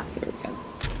moonshine. Ah, here we go.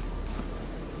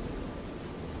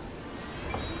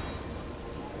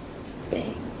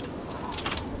 Bang.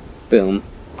 Boom.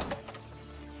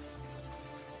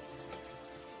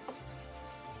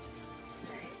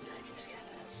 Alright, I just gotta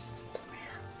slip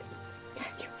around.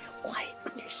 Gotta get real quiet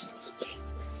when you're sneaking.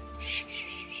 Shh,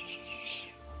 shh, shh, shh.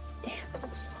 Damn,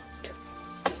 it's locked.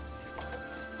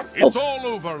 It's all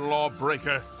over,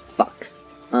 lawbreaker. Fuck.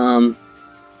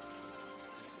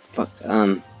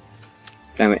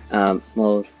 Damn it,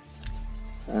 mode.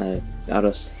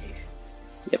 Autosave.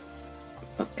 Yep.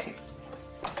 Okay.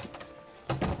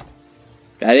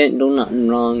 I didn't do nothing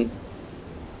wrong.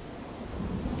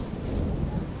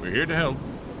 We're here to help.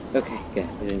 Okay, good.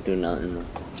 I didn't do nothing wrong.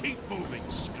 Keep moving,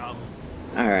 scum.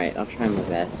 Alright, I'll try my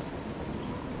best.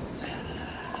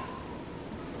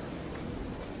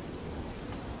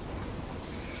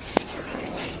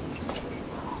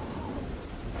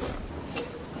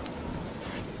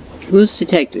 Who's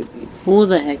detected me? Who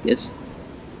the heck is...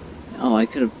 Oh, I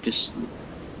could have just...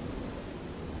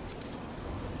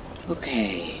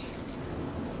 Okay.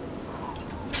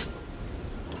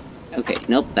 Okay,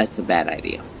 nope, that's a bad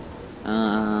idea.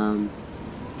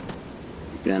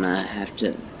 Gonna have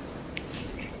to...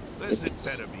 This had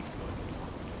better be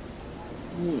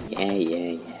good.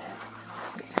 Yeah.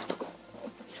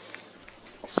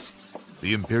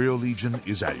 The Imperial Legion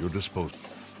is at your disposal.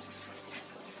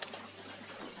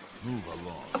 Move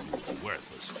along, you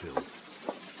worthless filth.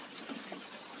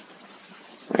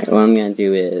 Alright, what I'm gonna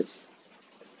do is...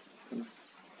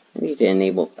 I need to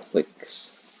enable quick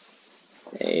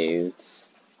saves.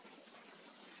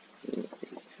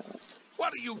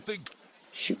 What do you think?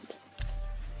 Shoot.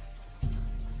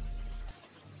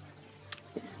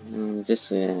 I'm just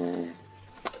gonna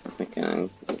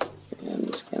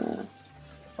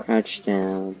crouch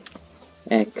down.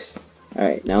 X.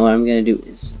 Alright, now what I'm gonna do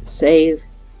is save.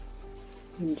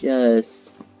 And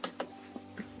just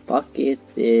bucket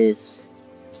this.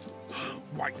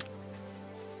 Why?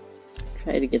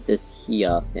 Try to get this key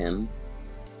off him.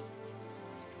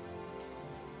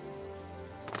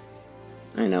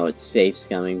 I know it's safe's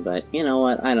coming, but you know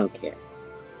what? I don't care.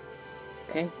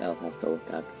 Okay, I'll have to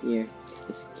look up here.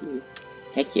 This key.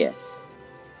 Heck yes.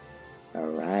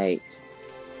 Alright.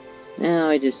 Now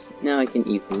I can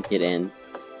easily get in.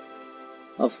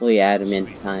 Hopefully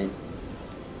adamantine.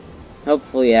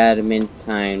 Hopefully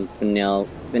adamantine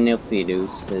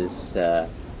Vanillipedus is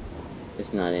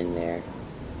not in there.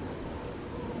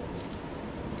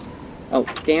 Oh,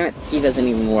 damn it, the key doesn't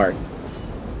even work.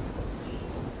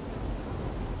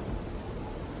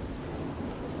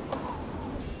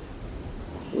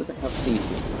 Who the hell sees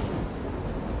me?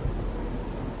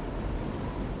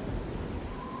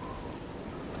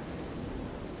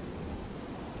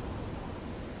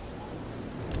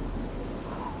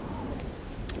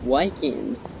 Why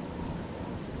can't...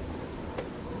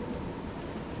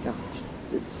 Gosh,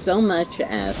 it's so much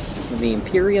to ask for the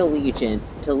Imperial Legion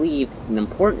to leave an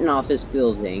important office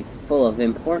building full of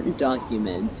important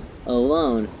documents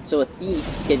alone so a thief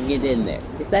can get in there.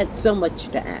 Is that so much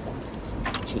to ask?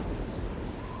 Jeez.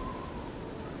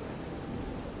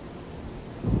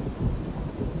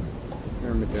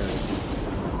 Hermidor.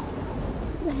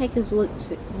 Who the heck is looks?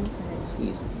 Who the heck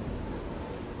sees me?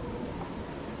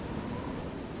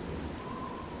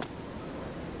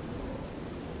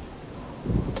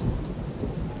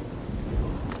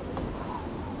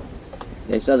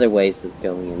 There's other ways of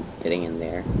getting in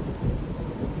there.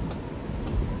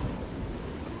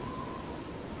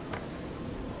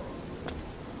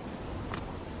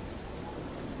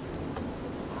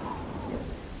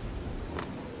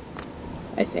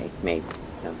 I think, maybe.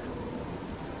 I don't know.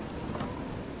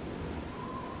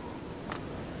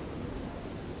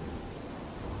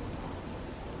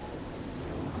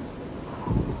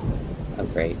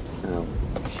 great. Oh,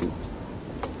 shoot.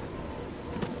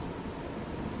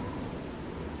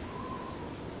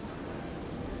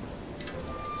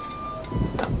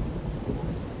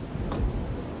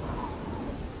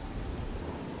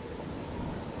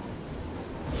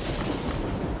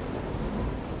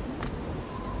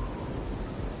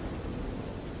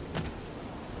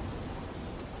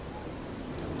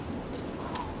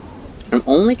 I'm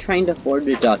only trying to forward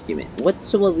a document. What's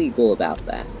so illegal about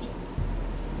that?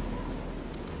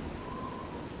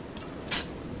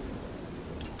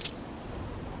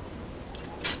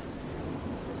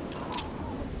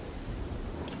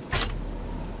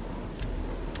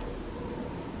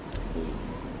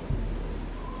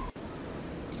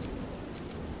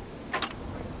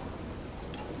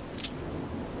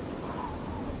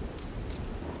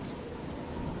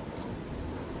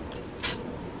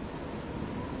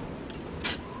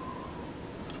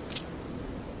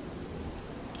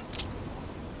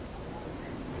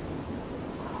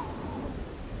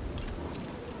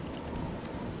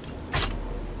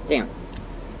 Damn.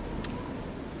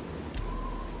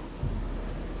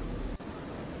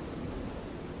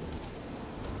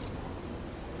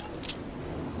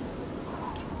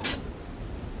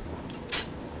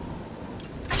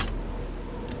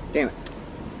 Damn it.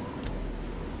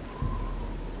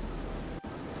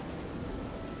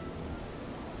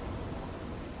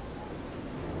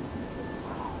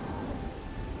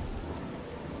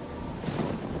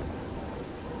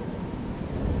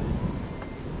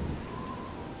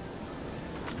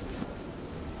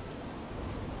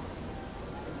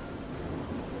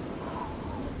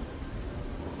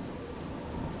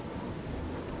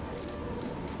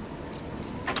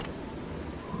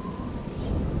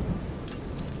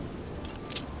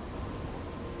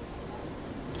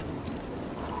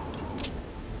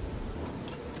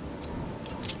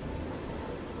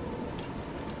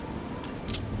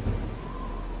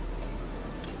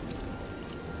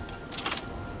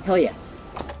 Hell yes.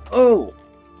 Oh!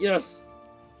 Yes!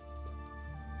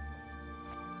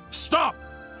 Stop!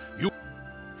 You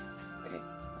Okay,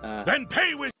 then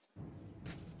pay with.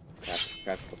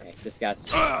 crap, okay, just gotta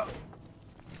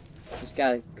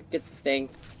get the thing,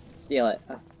 steal it.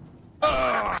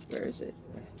 Where is it?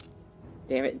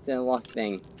 Damn it, it's an unlocked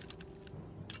thing.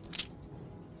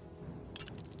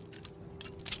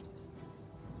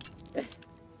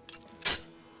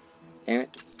 Damn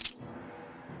it.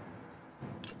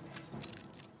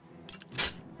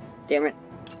 Damn it.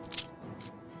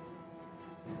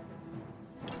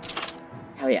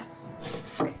 Hell yes.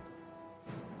 Damn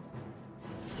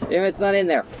it, it's not in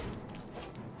there.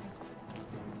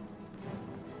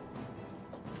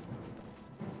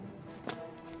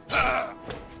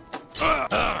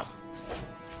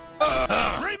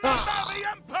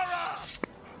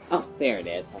 Oh, there it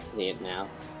is. I see it now.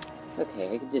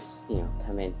 Okay, I could just,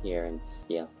 come in here and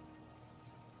steal.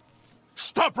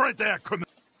 Stop right there, criminal!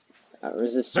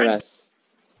 Resist arrest.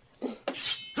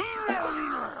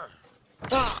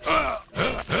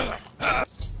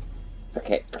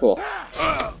 Okay, cool.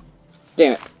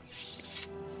 Damn it.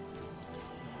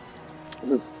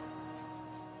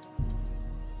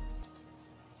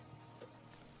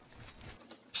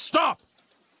 Stop!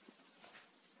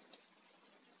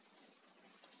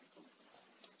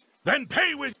 Then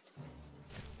pay with.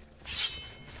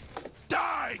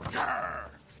 Die, cur!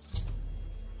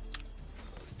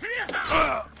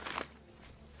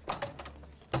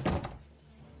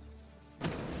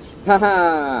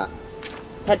 Haha!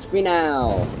 Touch me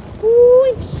now!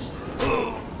 Whoosh!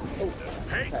 Oh,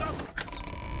 Hang up!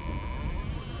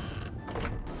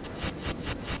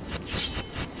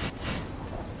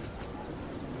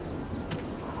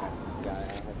 God, I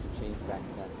have to change back to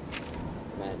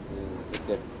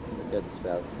the good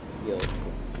spells. Heal.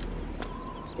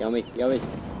 Heal me, heal me.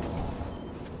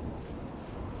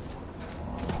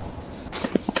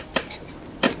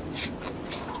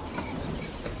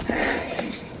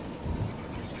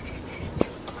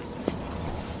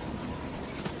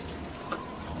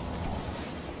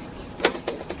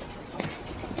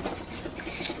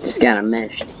 Just got a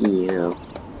mesh key,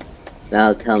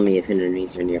 That'll tell me if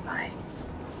enemies are nearby.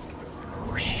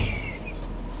 Whoosh.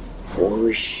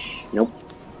 Whoosh. Nope.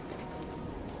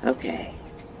 Okay.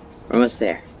 We're almost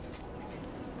there.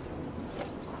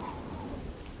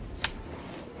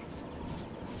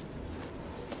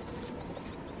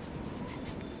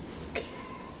 Okay.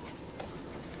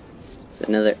 So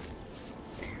another...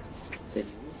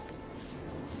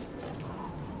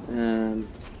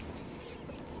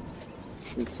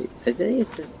 Let's see. I think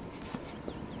it's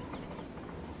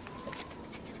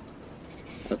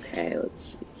okay,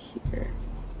 let's see here.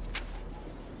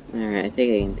 Alright, I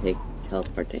think I can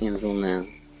teleport to Anvil now.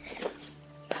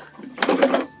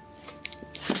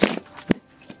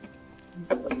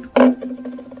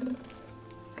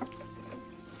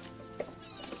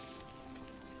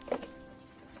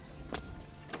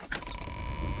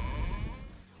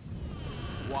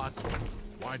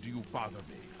 Why do you bother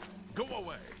me? Go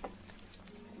away!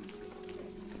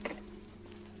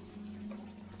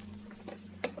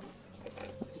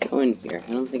 Go in here.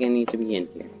 I don't think I need to be in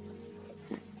here.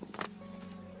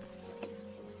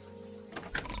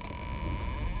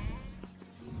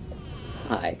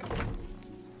 Hi.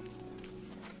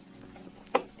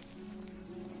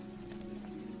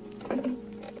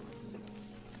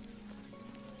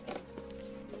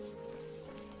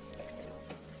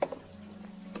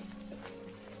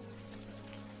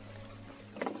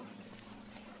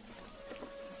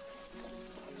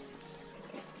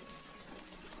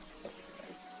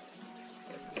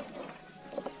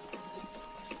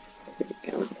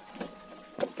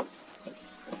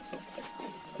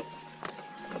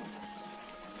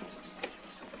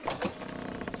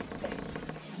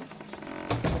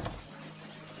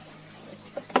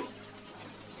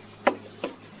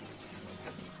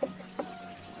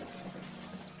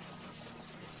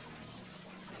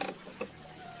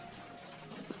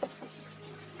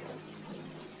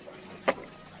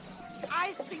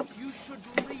 I think you should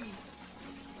leave.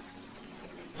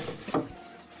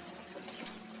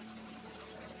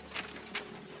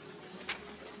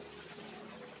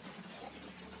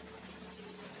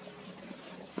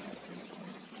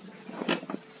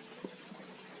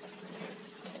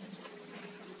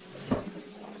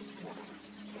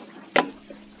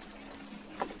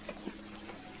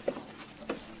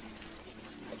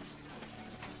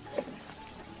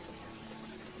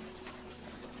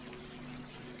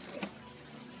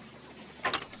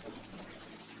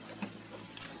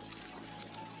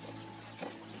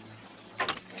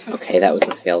 Okay, that was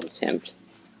a failed attempt.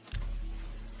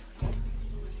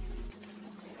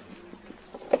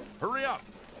 Hurry up!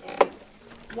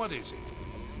 What is it?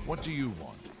 What do you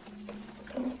want?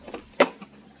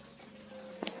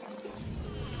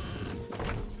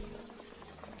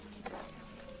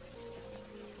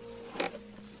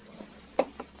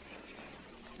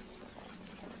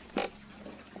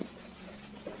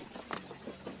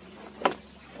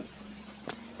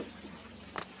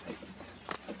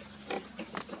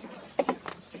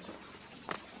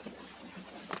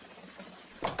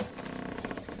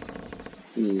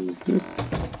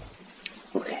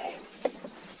 Okay.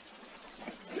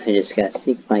 I just gotta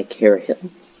sneak by Cara Hill.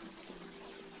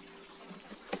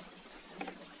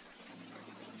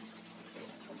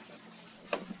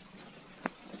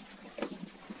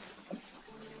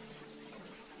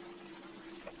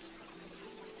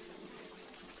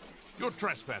 You're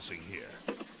trespassing here.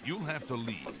 You'll have to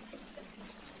leave.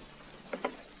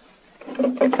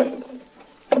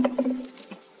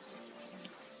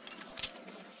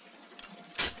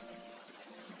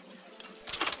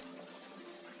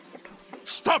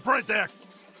 Stop right there!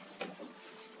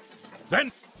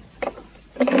 Then...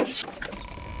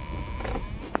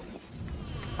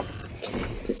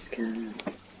 Just gotta...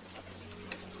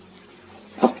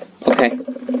 Oh, okay.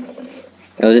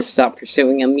 I'll just stop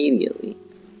pursuing immediately.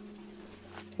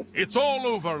 It's all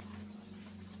over.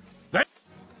 Then...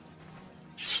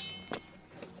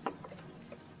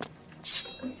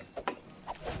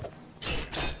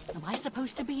 Am I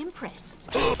supposed to be impressed?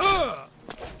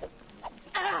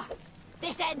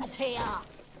 This ends here.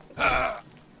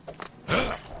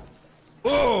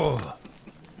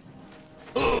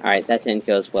 Alright, that didn't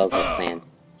go as well as I planned.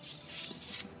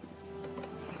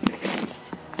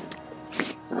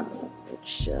 Oh,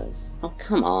 it's just... Oh,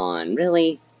 come on,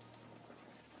 really?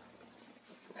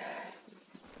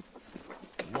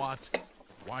 What?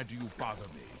 Why do you bother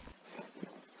me?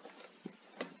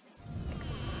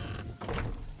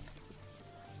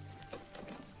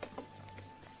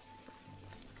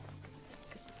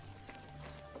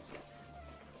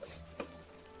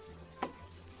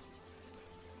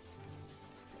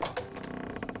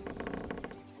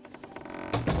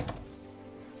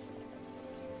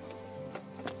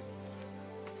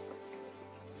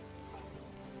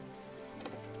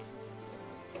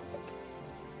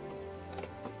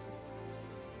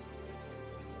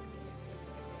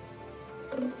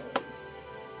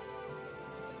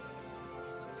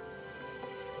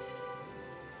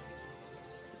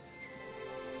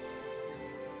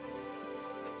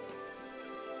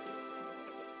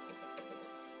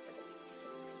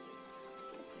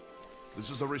 This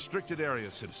is a restricted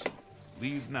area, citizen.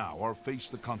 Leave now or face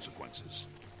the consequences.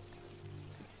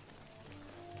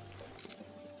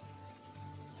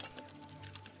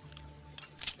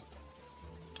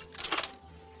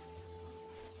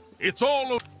 It's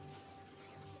all over.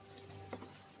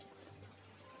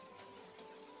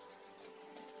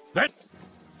 Then...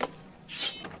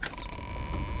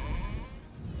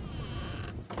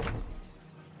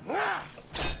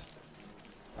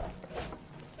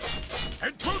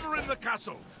 Intruder in the...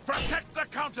 castle! Protect the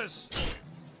Countess!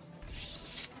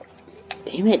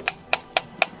 Damn it.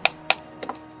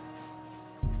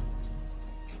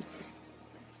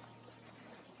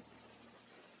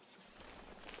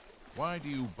 Why do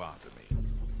you bother me?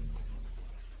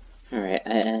 Alright,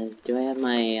 do I have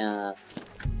my,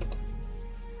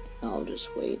 I'll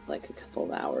just wait like a couple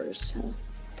of hours.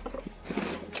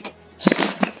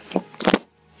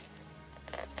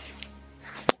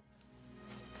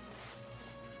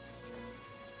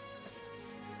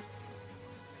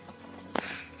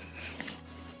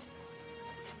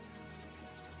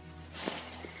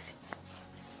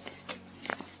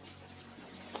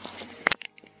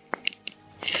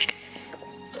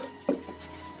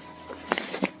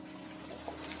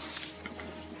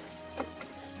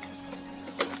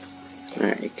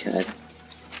 Alright, good.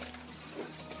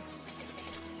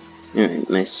 Alright,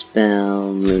 my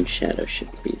spell, Moon Shadow, should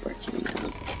be working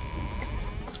now.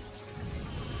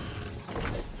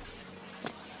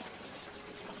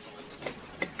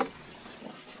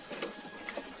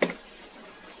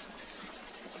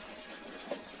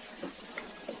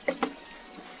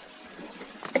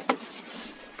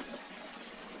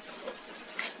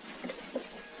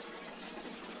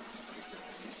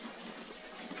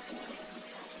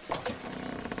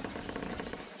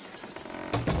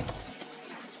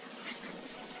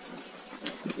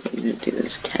 I'm gonna do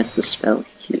is cast the spell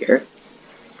here,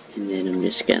 and then I'm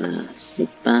just gonna sit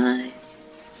by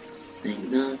like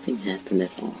nothing happened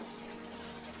at all.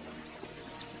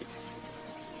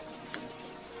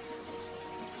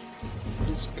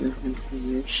 Just go into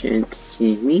here, shouldn't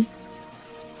see me.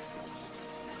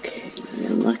 Okay, I'm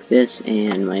gonna unlock this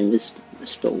and my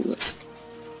invisible.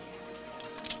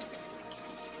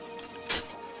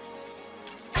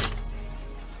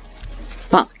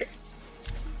 Fuck!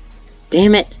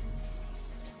 Damn it!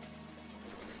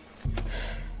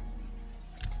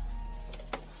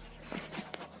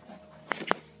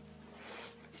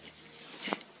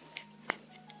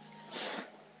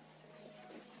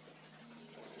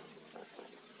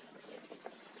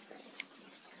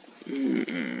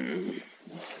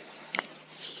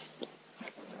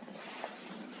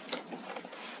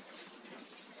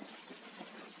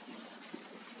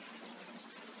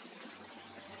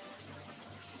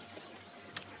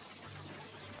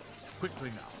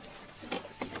 Quickly now.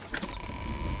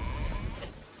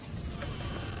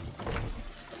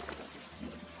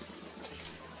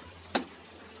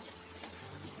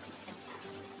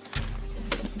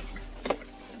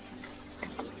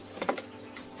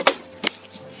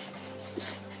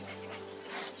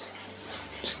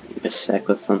 Just give me a sec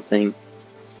with something.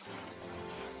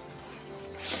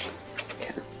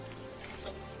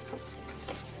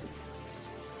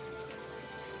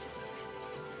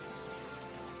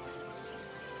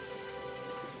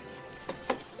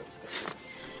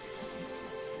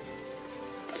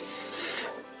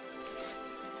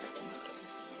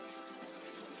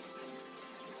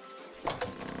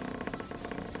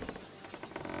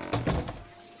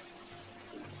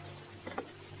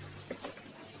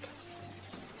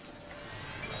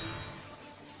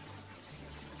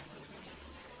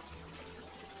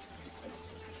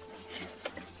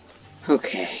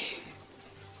 Okay.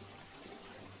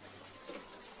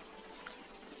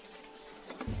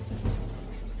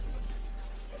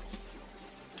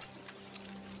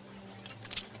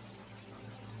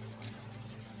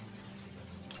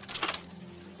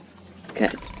 Okay.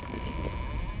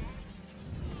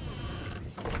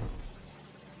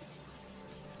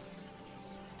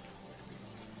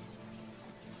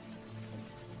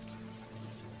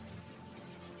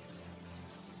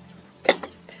 Okay.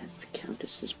 Past the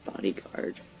Countess's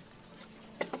bodyguard.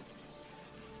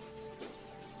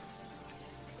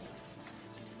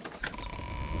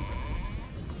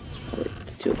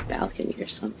 Let's do a balcony or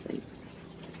something.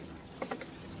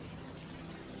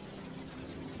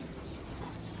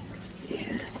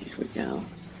 Yeah, here we go.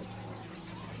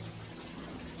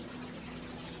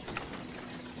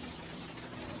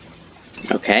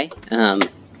 Okay,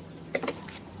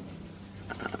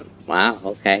 wow,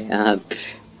 okay,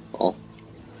 well,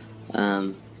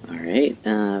 alright,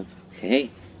 okay.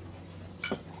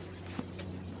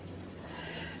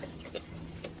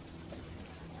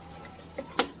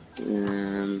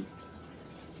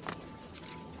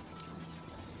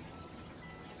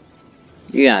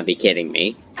 You gotta be kidding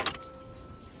me.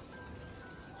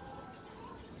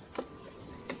 Oh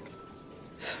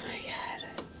my god.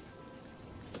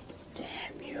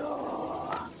 Damn you.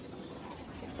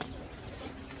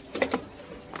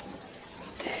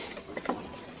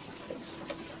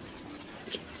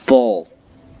 It's bull.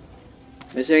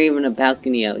 Is there even a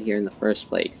balcony out here in the first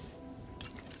place?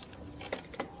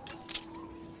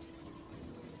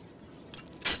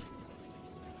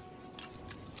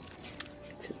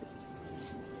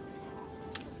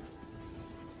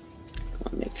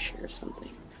 picture or something.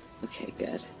 Okay,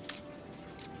 good.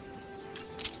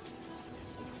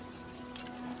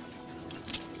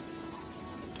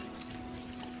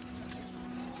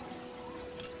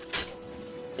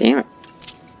 Damn it.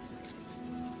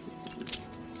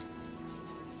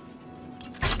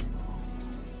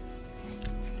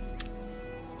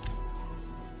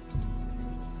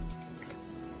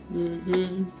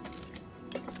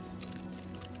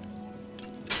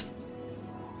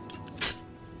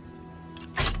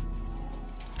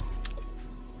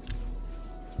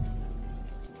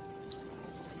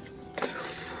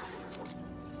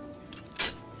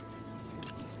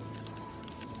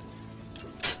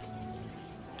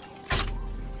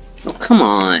 Oh, come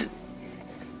on.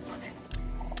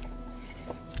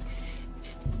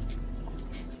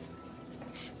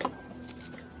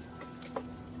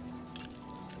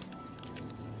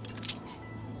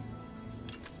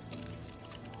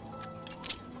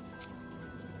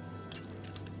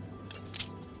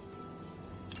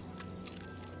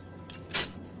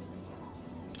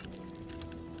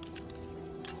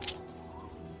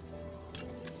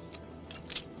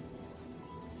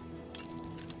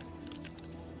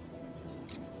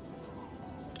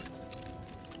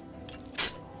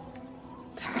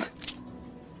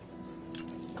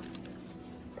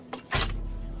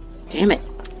 Damn it.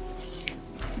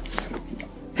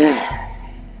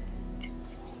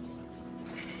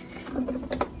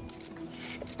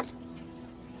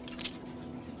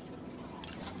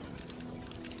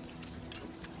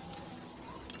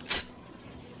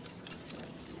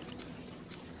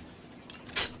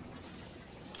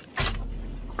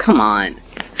 Come on.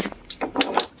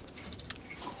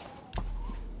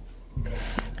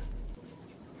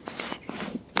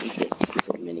 This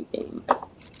stupid minigame.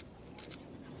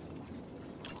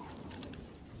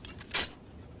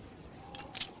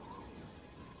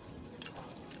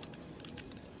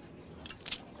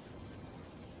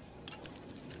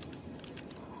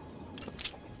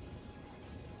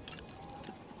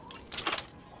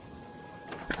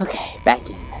 Okay, back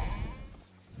in.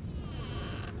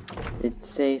 It's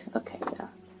safe. Okay, yeah.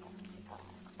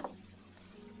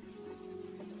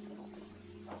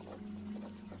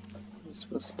 I'm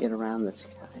supposed to get around this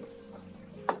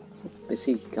guy. Is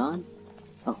he gone?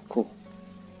 Oh, cool.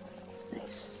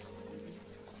 Nice.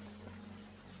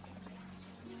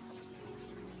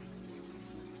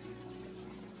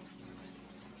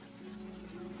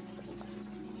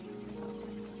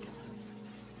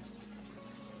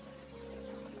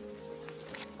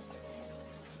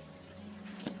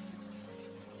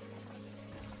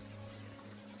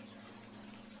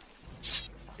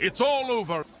 It's all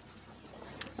over.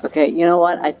 Okay, you know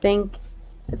what? I think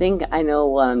I know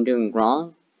what I'm doing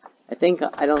wrong. I think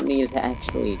I don't need to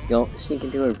actually go sneak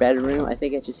into her bedroom. I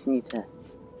think I just need to.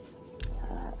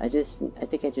 I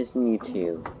think I just need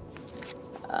to.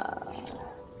 I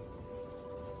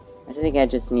think I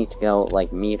just need to go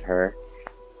like meet her.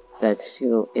 That's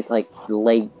too. It's like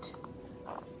late.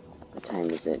 What time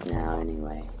is it now,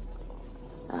 anyway?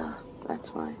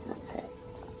 That's why. Okay.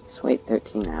 Just wait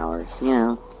 13 hours. You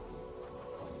know.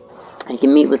 I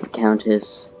can meet with the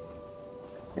Countess,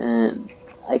 and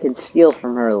I can steal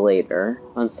from her later,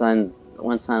 once I'm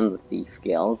the Thief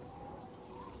Guild.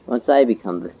 Once I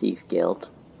become the Thief Guild.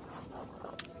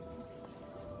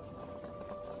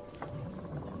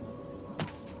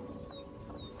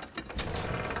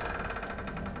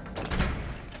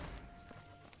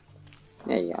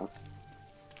 There you go.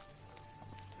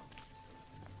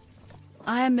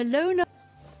 I am Melona.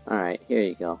 Alright, here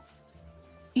you go.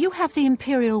 You have the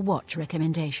Imperial Watch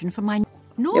recommendation for my...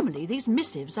 Normally, these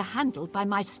missives are handled by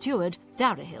my steward,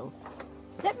 Darahil.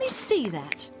 Let me see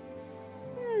that.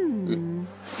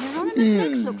 Hieronymus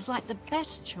Lex looks like the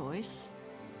best choice.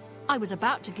 I was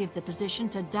about to give the position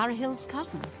to Darahil's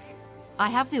cousin. I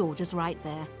have the orders right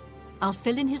there. I'll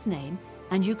fill in his name,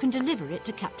 and you can deliver it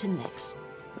to Captain Lex.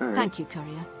 Right. Thank you,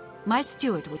 courier. My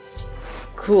steward would...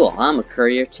 Cool, I'm a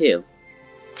courier too.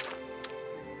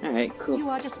 Alright, cool. You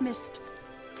are dismissed.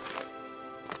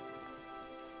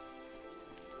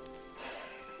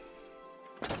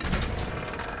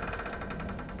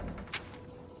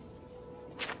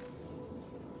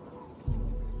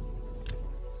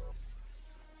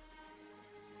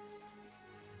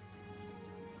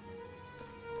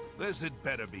 This had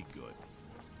better be good.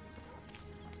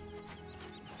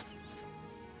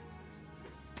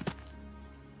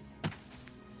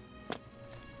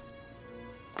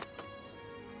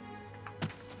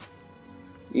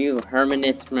 You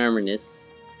Hermanus Mermanus.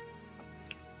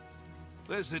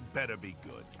 This had better be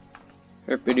good.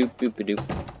 Herpadoop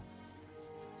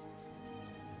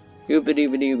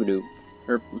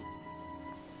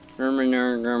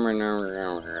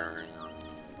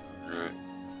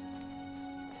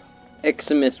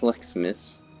Eximus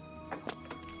Leximus.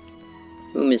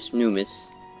 Umus Numus.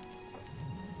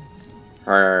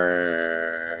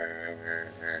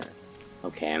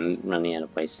 Okay, I'm running out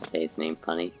of ways to say his name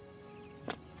funny.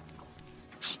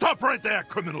 Stop right there,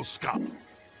 criminal scum!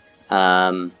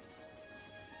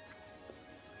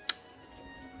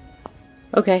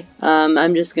 Okay,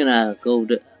 I'm just gonna go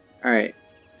to... Alright.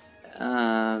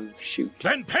 Shoot.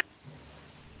 Then pay.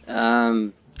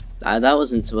 That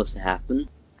wasn't supposed to happen.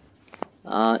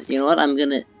 You know what, I'm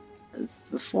gonna...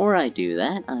 Before I do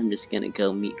that, I'm just gonna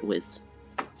go meet with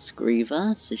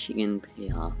Scriva so she can pay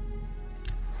off.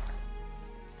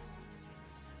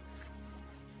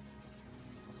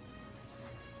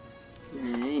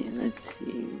 Alright, let's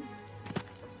see.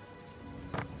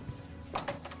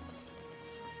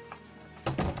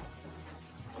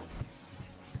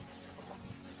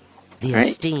 The Right.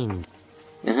 esteemed.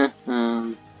 Let's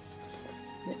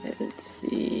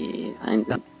see.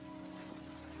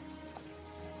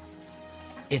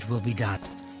 It will be done.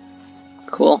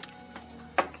 Cool.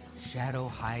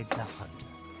 Shadowhide the Hunter.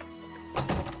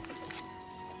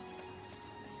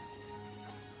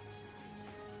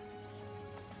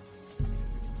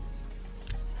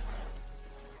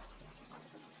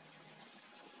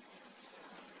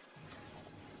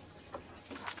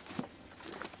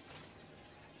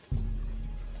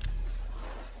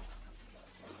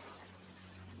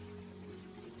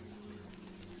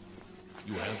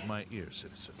 You have my ear,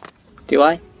 citizen. Do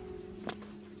I?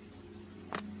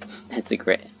 That's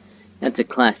a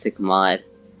classic mod.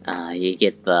 You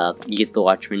get the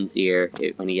Watchman's ear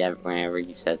whenever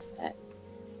he says that.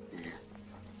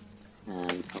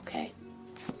 Okay.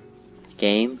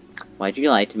 Game, why'd you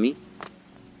lie to me?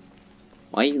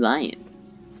 Why are you lying?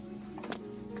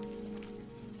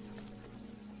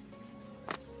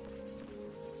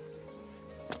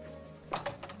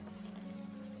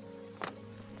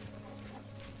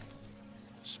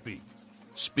 Speak.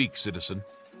 Speak, citizen.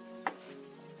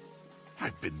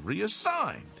 I've been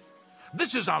reassigned.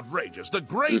 This is outrageous. The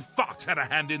Grey Fox had a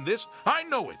hand in this. I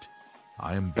know it.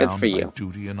 I am Good bound for by you.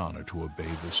 duty and honor to obey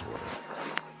this order.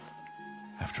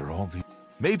 After all the...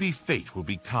 Maybe fate will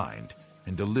be kind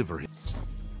and deliver him.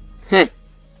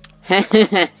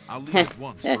 I'll leave it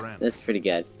once for Anna. That's pretty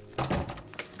good.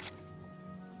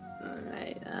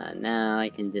 Alright, now I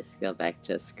can just go back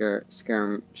to Scurvy's.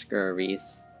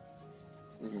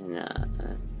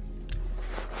 And,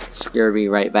 Scurvy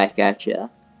right back at ya.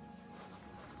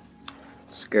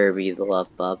 Scurvy the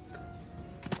love bub.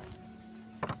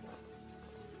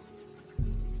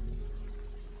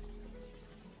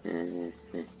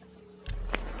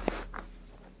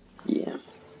 Yeah.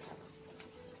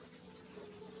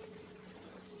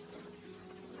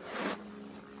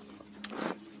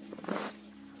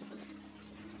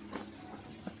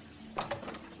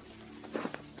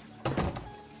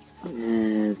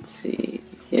 Let's see.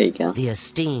 Here you go. The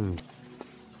esteemed.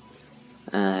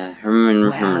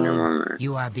 Herman.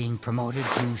 You are being promoted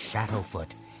to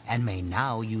Shadowfoot and may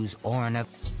now use Orna.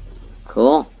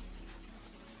 Cool.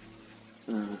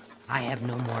 I have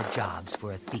no more jobs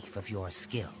for a thief of your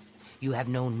skill. You have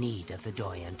no need of the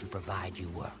Doyen to provide you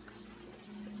work.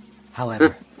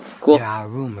 However, Cool. there are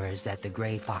rumors that the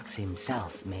Grey Fox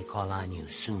himself may call on you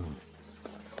soon.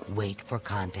 Wait for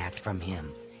contact from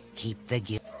him. Keep the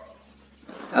gift.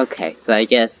 Okay, so I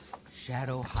guess.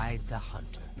 Shadowhide the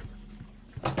Hunter.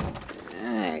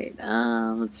 Alright,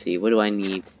 let's see, what do I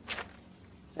need?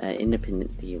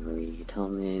 Independent thievery,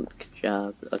 atonement, good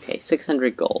job. Okay,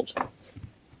 600 gold.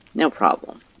 No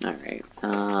problem. Alright,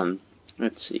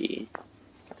 let's see.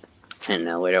 I don't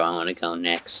know, where do I want to go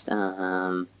next?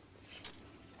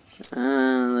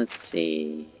 Let's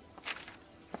see.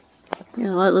 You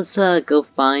know what, let's, go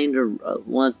find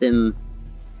one of them.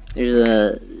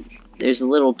 There's a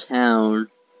little town,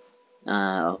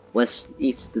 west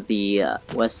of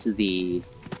the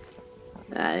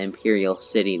Imperial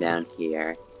City down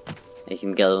here. I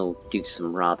can go do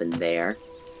some robbing there.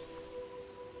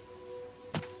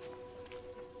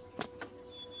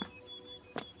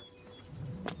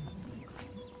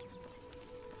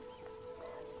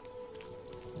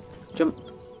 Jump.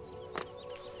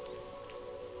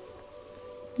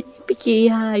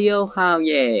 Yippee-ki-yo-how,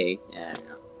 yay! Yeah,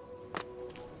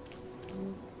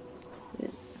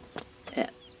 yeah.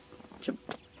 Jump.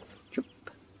 Jump.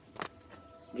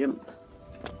 Jump.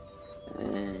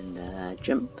 And,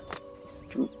 jump.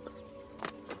 Jump.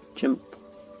 Jump.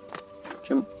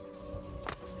 Jump.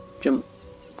 Jump.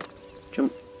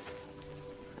 Jump.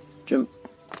 Jump.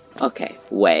 Okay,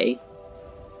 way.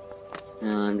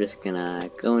 Now I'm just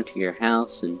gonna go into your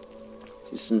house and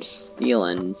do some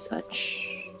stealing and such.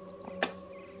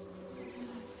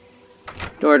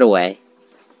 Stored away.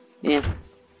 Yeah.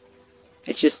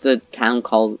 It's just a town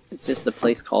called, it's just a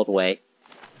place called Way.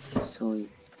 So,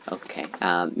 okay,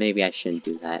 maybe I shouldn't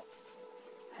do that.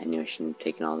 I knew I shouldn't have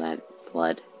taken all that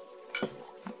blood.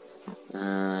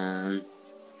 What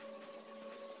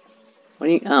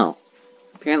do you, oh.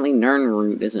 Apparently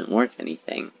Nirnroot isn't worth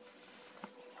anything.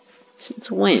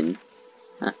 Since when?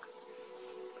 Huh.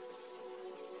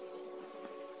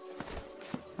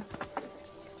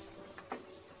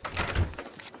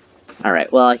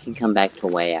 Alright, well I can come back to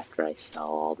Way after I sell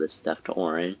all this stuff to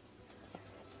Auron.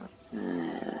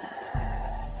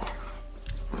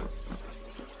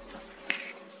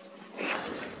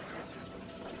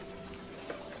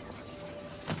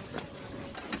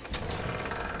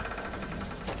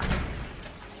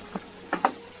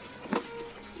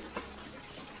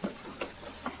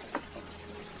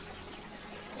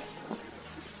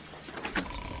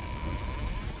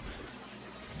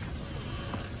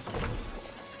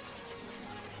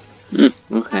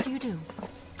 Okay. How do you do?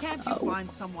 Can't you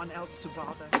find someone else to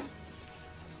bother?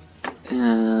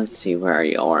 Let's see, where are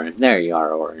you, Auron? There you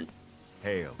are, Auron.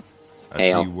 Hail. I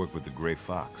Hail. see you work with the Grey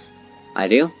Fox. I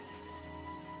do?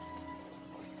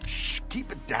 Shh,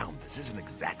 keep it down. This isn't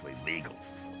exactly legal.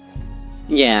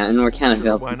 Yeah, and we're kind of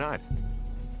Sure, why not?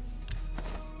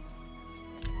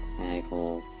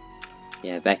 Haggle.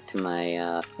 Yeah, back to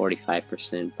my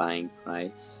 45% buying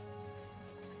price.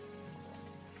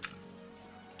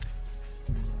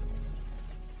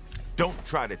 Don't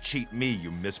try to cheat me, you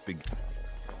misbeg...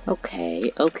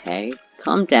 Okay, okay.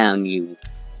 Calm down, you.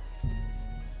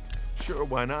 Sure,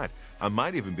 why not? I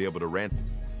might even be able to rent...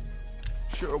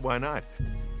 Sure, why not?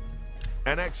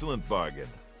 An excellent bargain.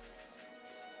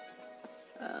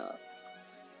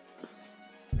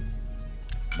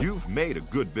 You've made a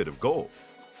good bit of gold.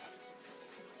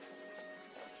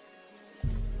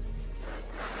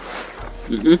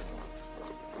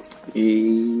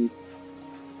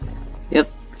 Yep,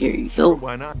 here you Sure, go.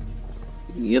 why not?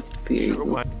 Yep, here you Sure,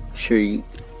 go. why... Sure, you.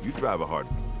 You drive a hard...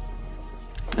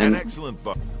 I'm- An excellent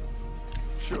bargain.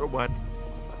 Sure, why...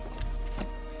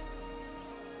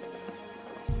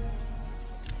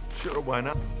 Sure, why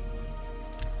not?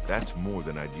 That's more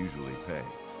than I'd usually pay.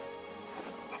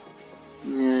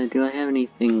 Do I have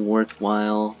anything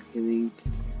worthwhile giving?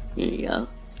 Here you go.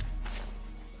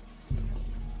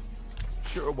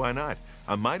 Sure, why not?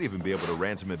 I might even be able to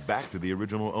ransom it back to the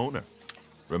original owner.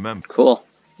 Remember... Cool.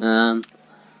 I'll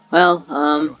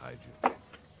hide you.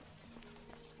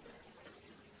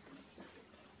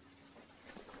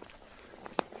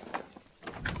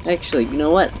 Actually, you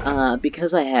know what?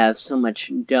 Because I have so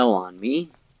much dough on me,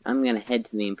 I'm gonna head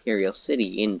to the Imperial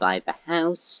City and buy the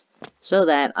house so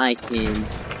that I can,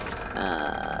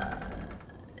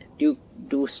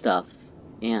 do stuff.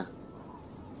 Yeah.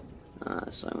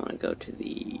 So I want to go to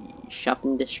the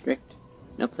shopping district.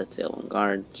 Nope, that's Ilwyn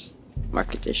Guards.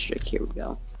 Market district, here we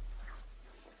go.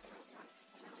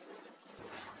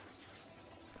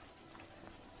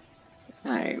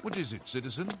 Alright, What is it,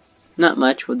 citizen? not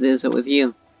much. What is it with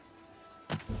you?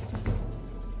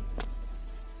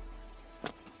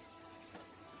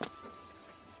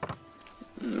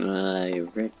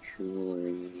 Red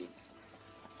jewelry.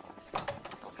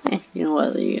 You know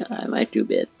what? I might do a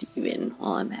bit of thieving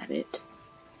while I'm at it.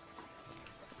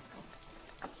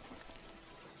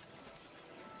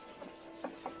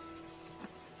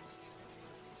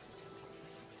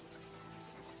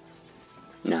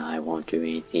 No, I won't do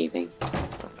any thieving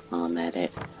while I'm at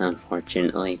it.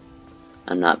 Unfortunately,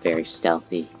 I'm not very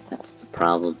stealthy. That's the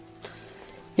problem.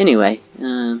 Anyway,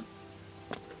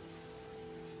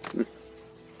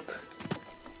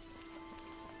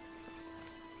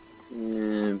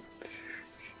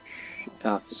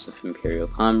 Office of Imperial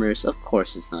Commerce. Of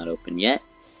course, it's not open yet.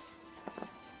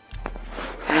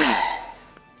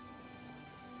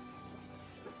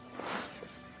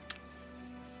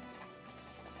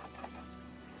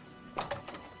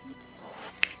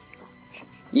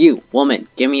 You, woman,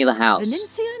 give me the house.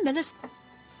 Venetia Millis.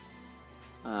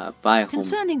 Buy a home.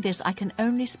 Concerning this, I can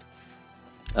only.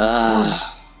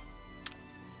 I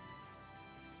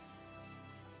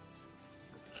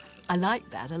like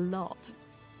that a lot.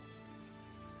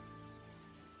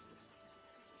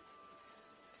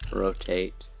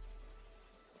 Rotate.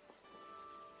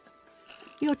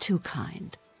 You're too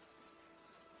kind.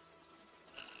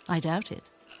 I doubt it.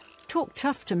 Talk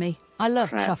tough to me. I love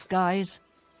Crap. tough guys.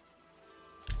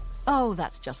 Oh,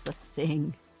 that's just the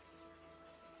thing.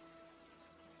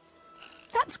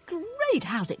 That's great.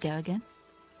 How's it go again?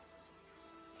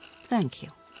 Thank you.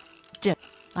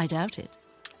 I doubt it.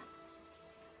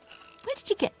 Where did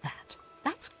you get that?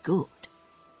 That's good.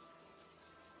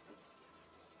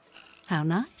 How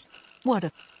nice. What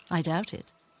a... I doubt it.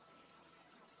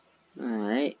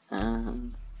 Alright,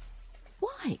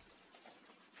 Why?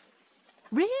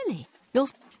 Really?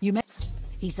 You may...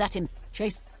 He's that in...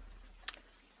 Chase...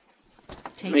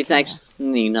 Take he's care.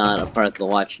 actually not a part of the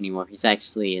watch anymore. He's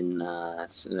actually in,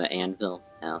 the Anvil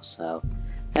now, so...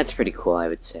 That's pretty cool, I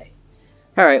would say.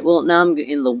 Alright, well, now I'm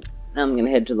gonna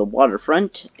head to the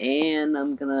waterfront, and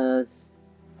I'm gonna...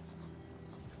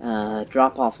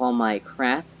 drop off all my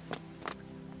crap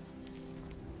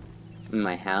in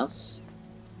my house.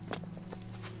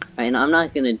 And I'm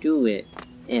not gonna do it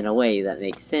in a way that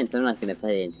makes sense. I'm not gonna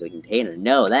put it into a container.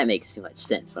 No, that makes too much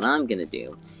sense. What I'm gonna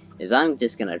do is I'm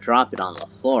just gonna drop it on the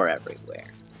floor everywhere.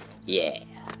 Yeah.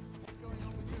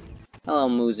 Hello,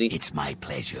 Moozy. It's my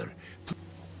pleasure.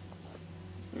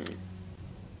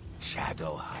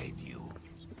 Shadow hide you.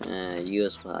 You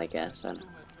as well, I guess. I don't know.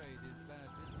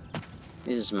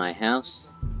 This is my house.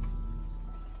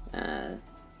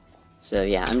 So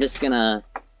yeah, I'm just gonna...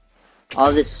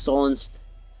 All this stolen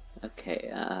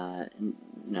okay,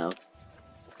 no.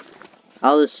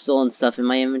 All this stolen stuff in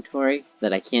my inventory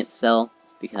that I can't sell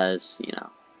because, you know...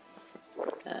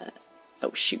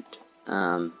 oh shoot.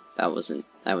 I wasn't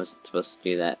supposed to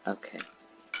do that. Okay.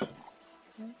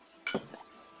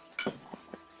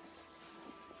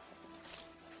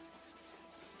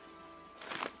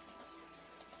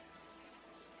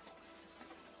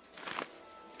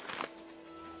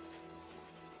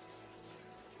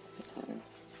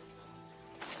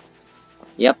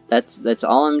 Yep, that's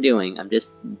all I'm doing. I'm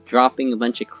just dropping a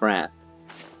bunch of crap.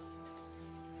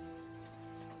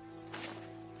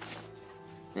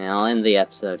 And I'll end the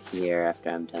episode here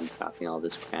after I'm done dropping all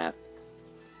this crap.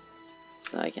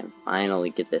 So I can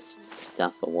finally get this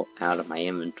stuff out of my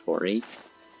inventory.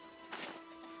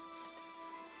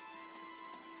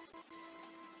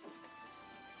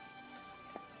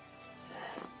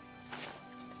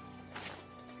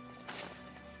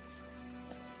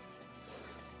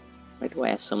 Why do I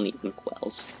have so many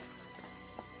inkwells?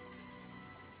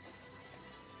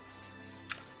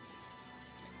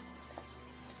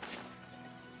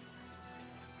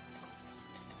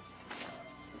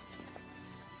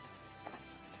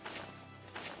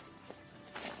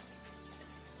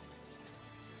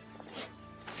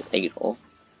 Ladle.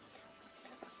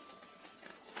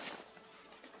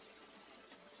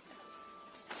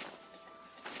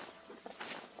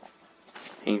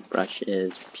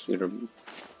 Paintbrushes, pewter.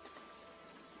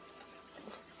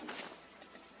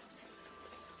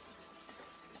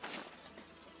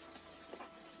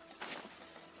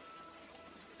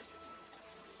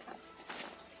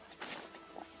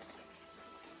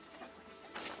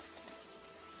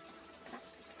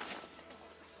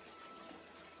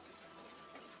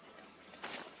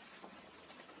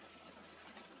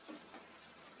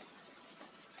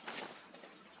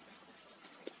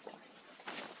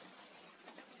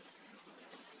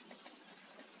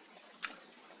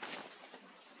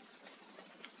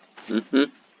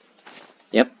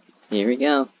 Yep, here we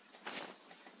go.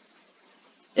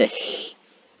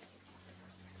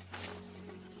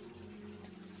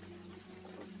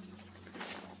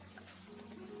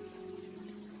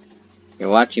 You're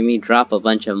watching me drop a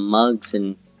bunch of mugs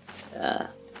and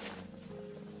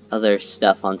other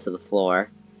stuff onto the floor.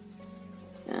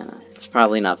 It's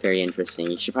probably not very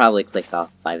interesting. You should probably click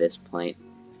off by this point,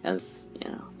 as you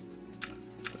know,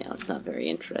 it's not very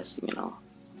interesting at all.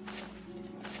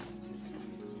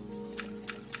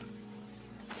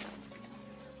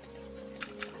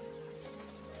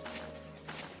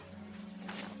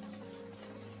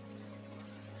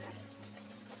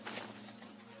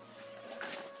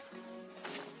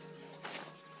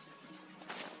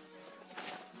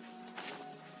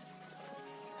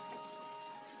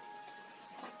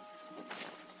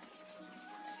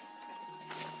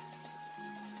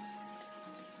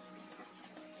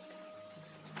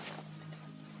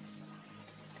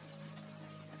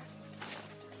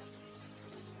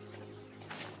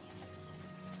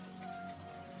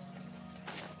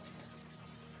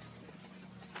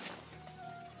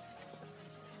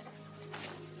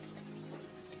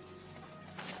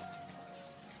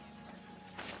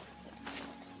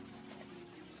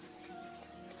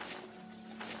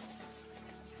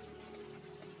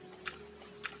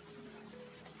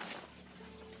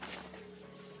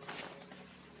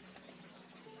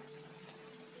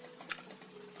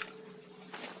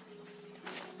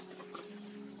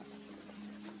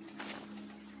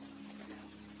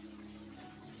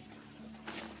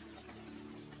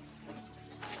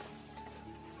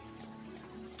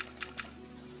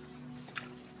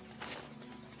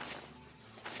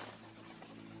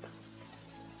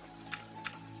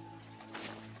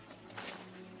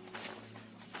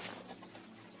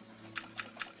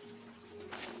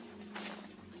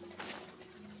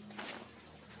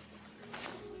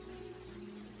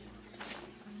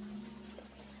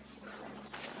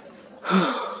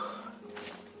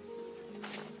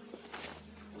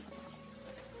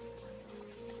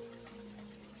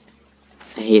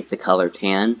 I hate the color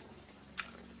tan.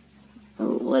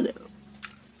 What?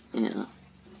 Yeah.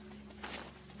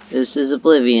 This is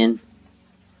Oblivion.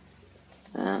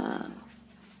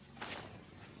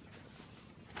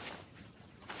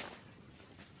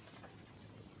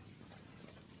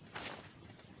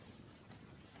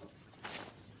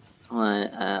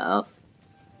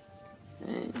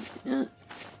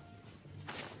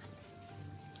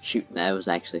 Shoot, that was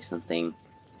actually something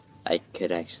I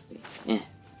could actually.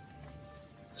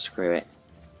 Screw it.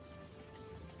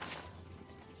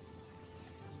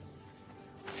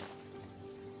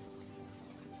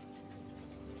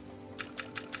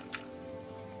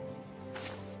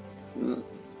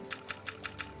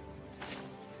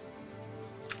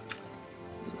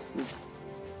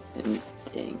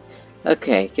 Dang.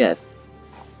 Okay, good.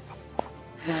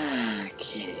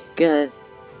 Okay, good.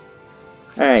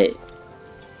 Alright.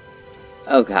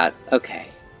 Oh god, okay.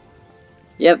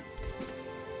 Yep.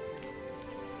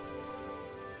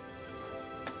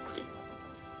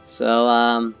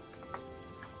 So,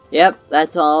 yep,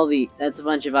 that's a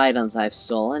bunch of items I've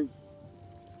stolen.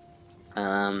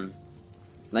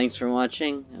 Thanks for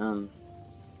watching,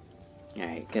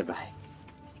 alright, goodbye.